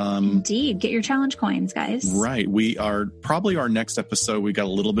 And indeed, get your challenge coins, guys. Right. We are probably our next episode. We got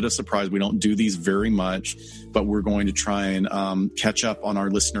a little bit of surprise. We don't do these very much, but we're going to try and catch up on our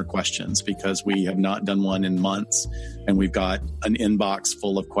listener questions, because we have not done one in months, and we've got an inbox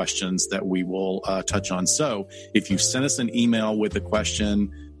full of questions that we will touch on. So if you send us an email with a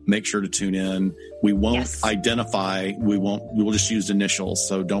question, make sure to tune in. We won't identify. We will just use initials.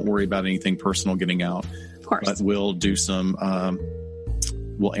 So don't worry about anything personal getting out. Of course. But we'll do some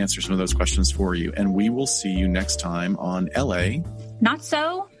we'll answer some of those questions for you. And we will see you next time on LA Not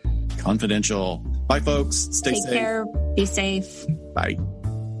So Confidential. Bye, folks. Stay safe. Take care. Be safe. Bye.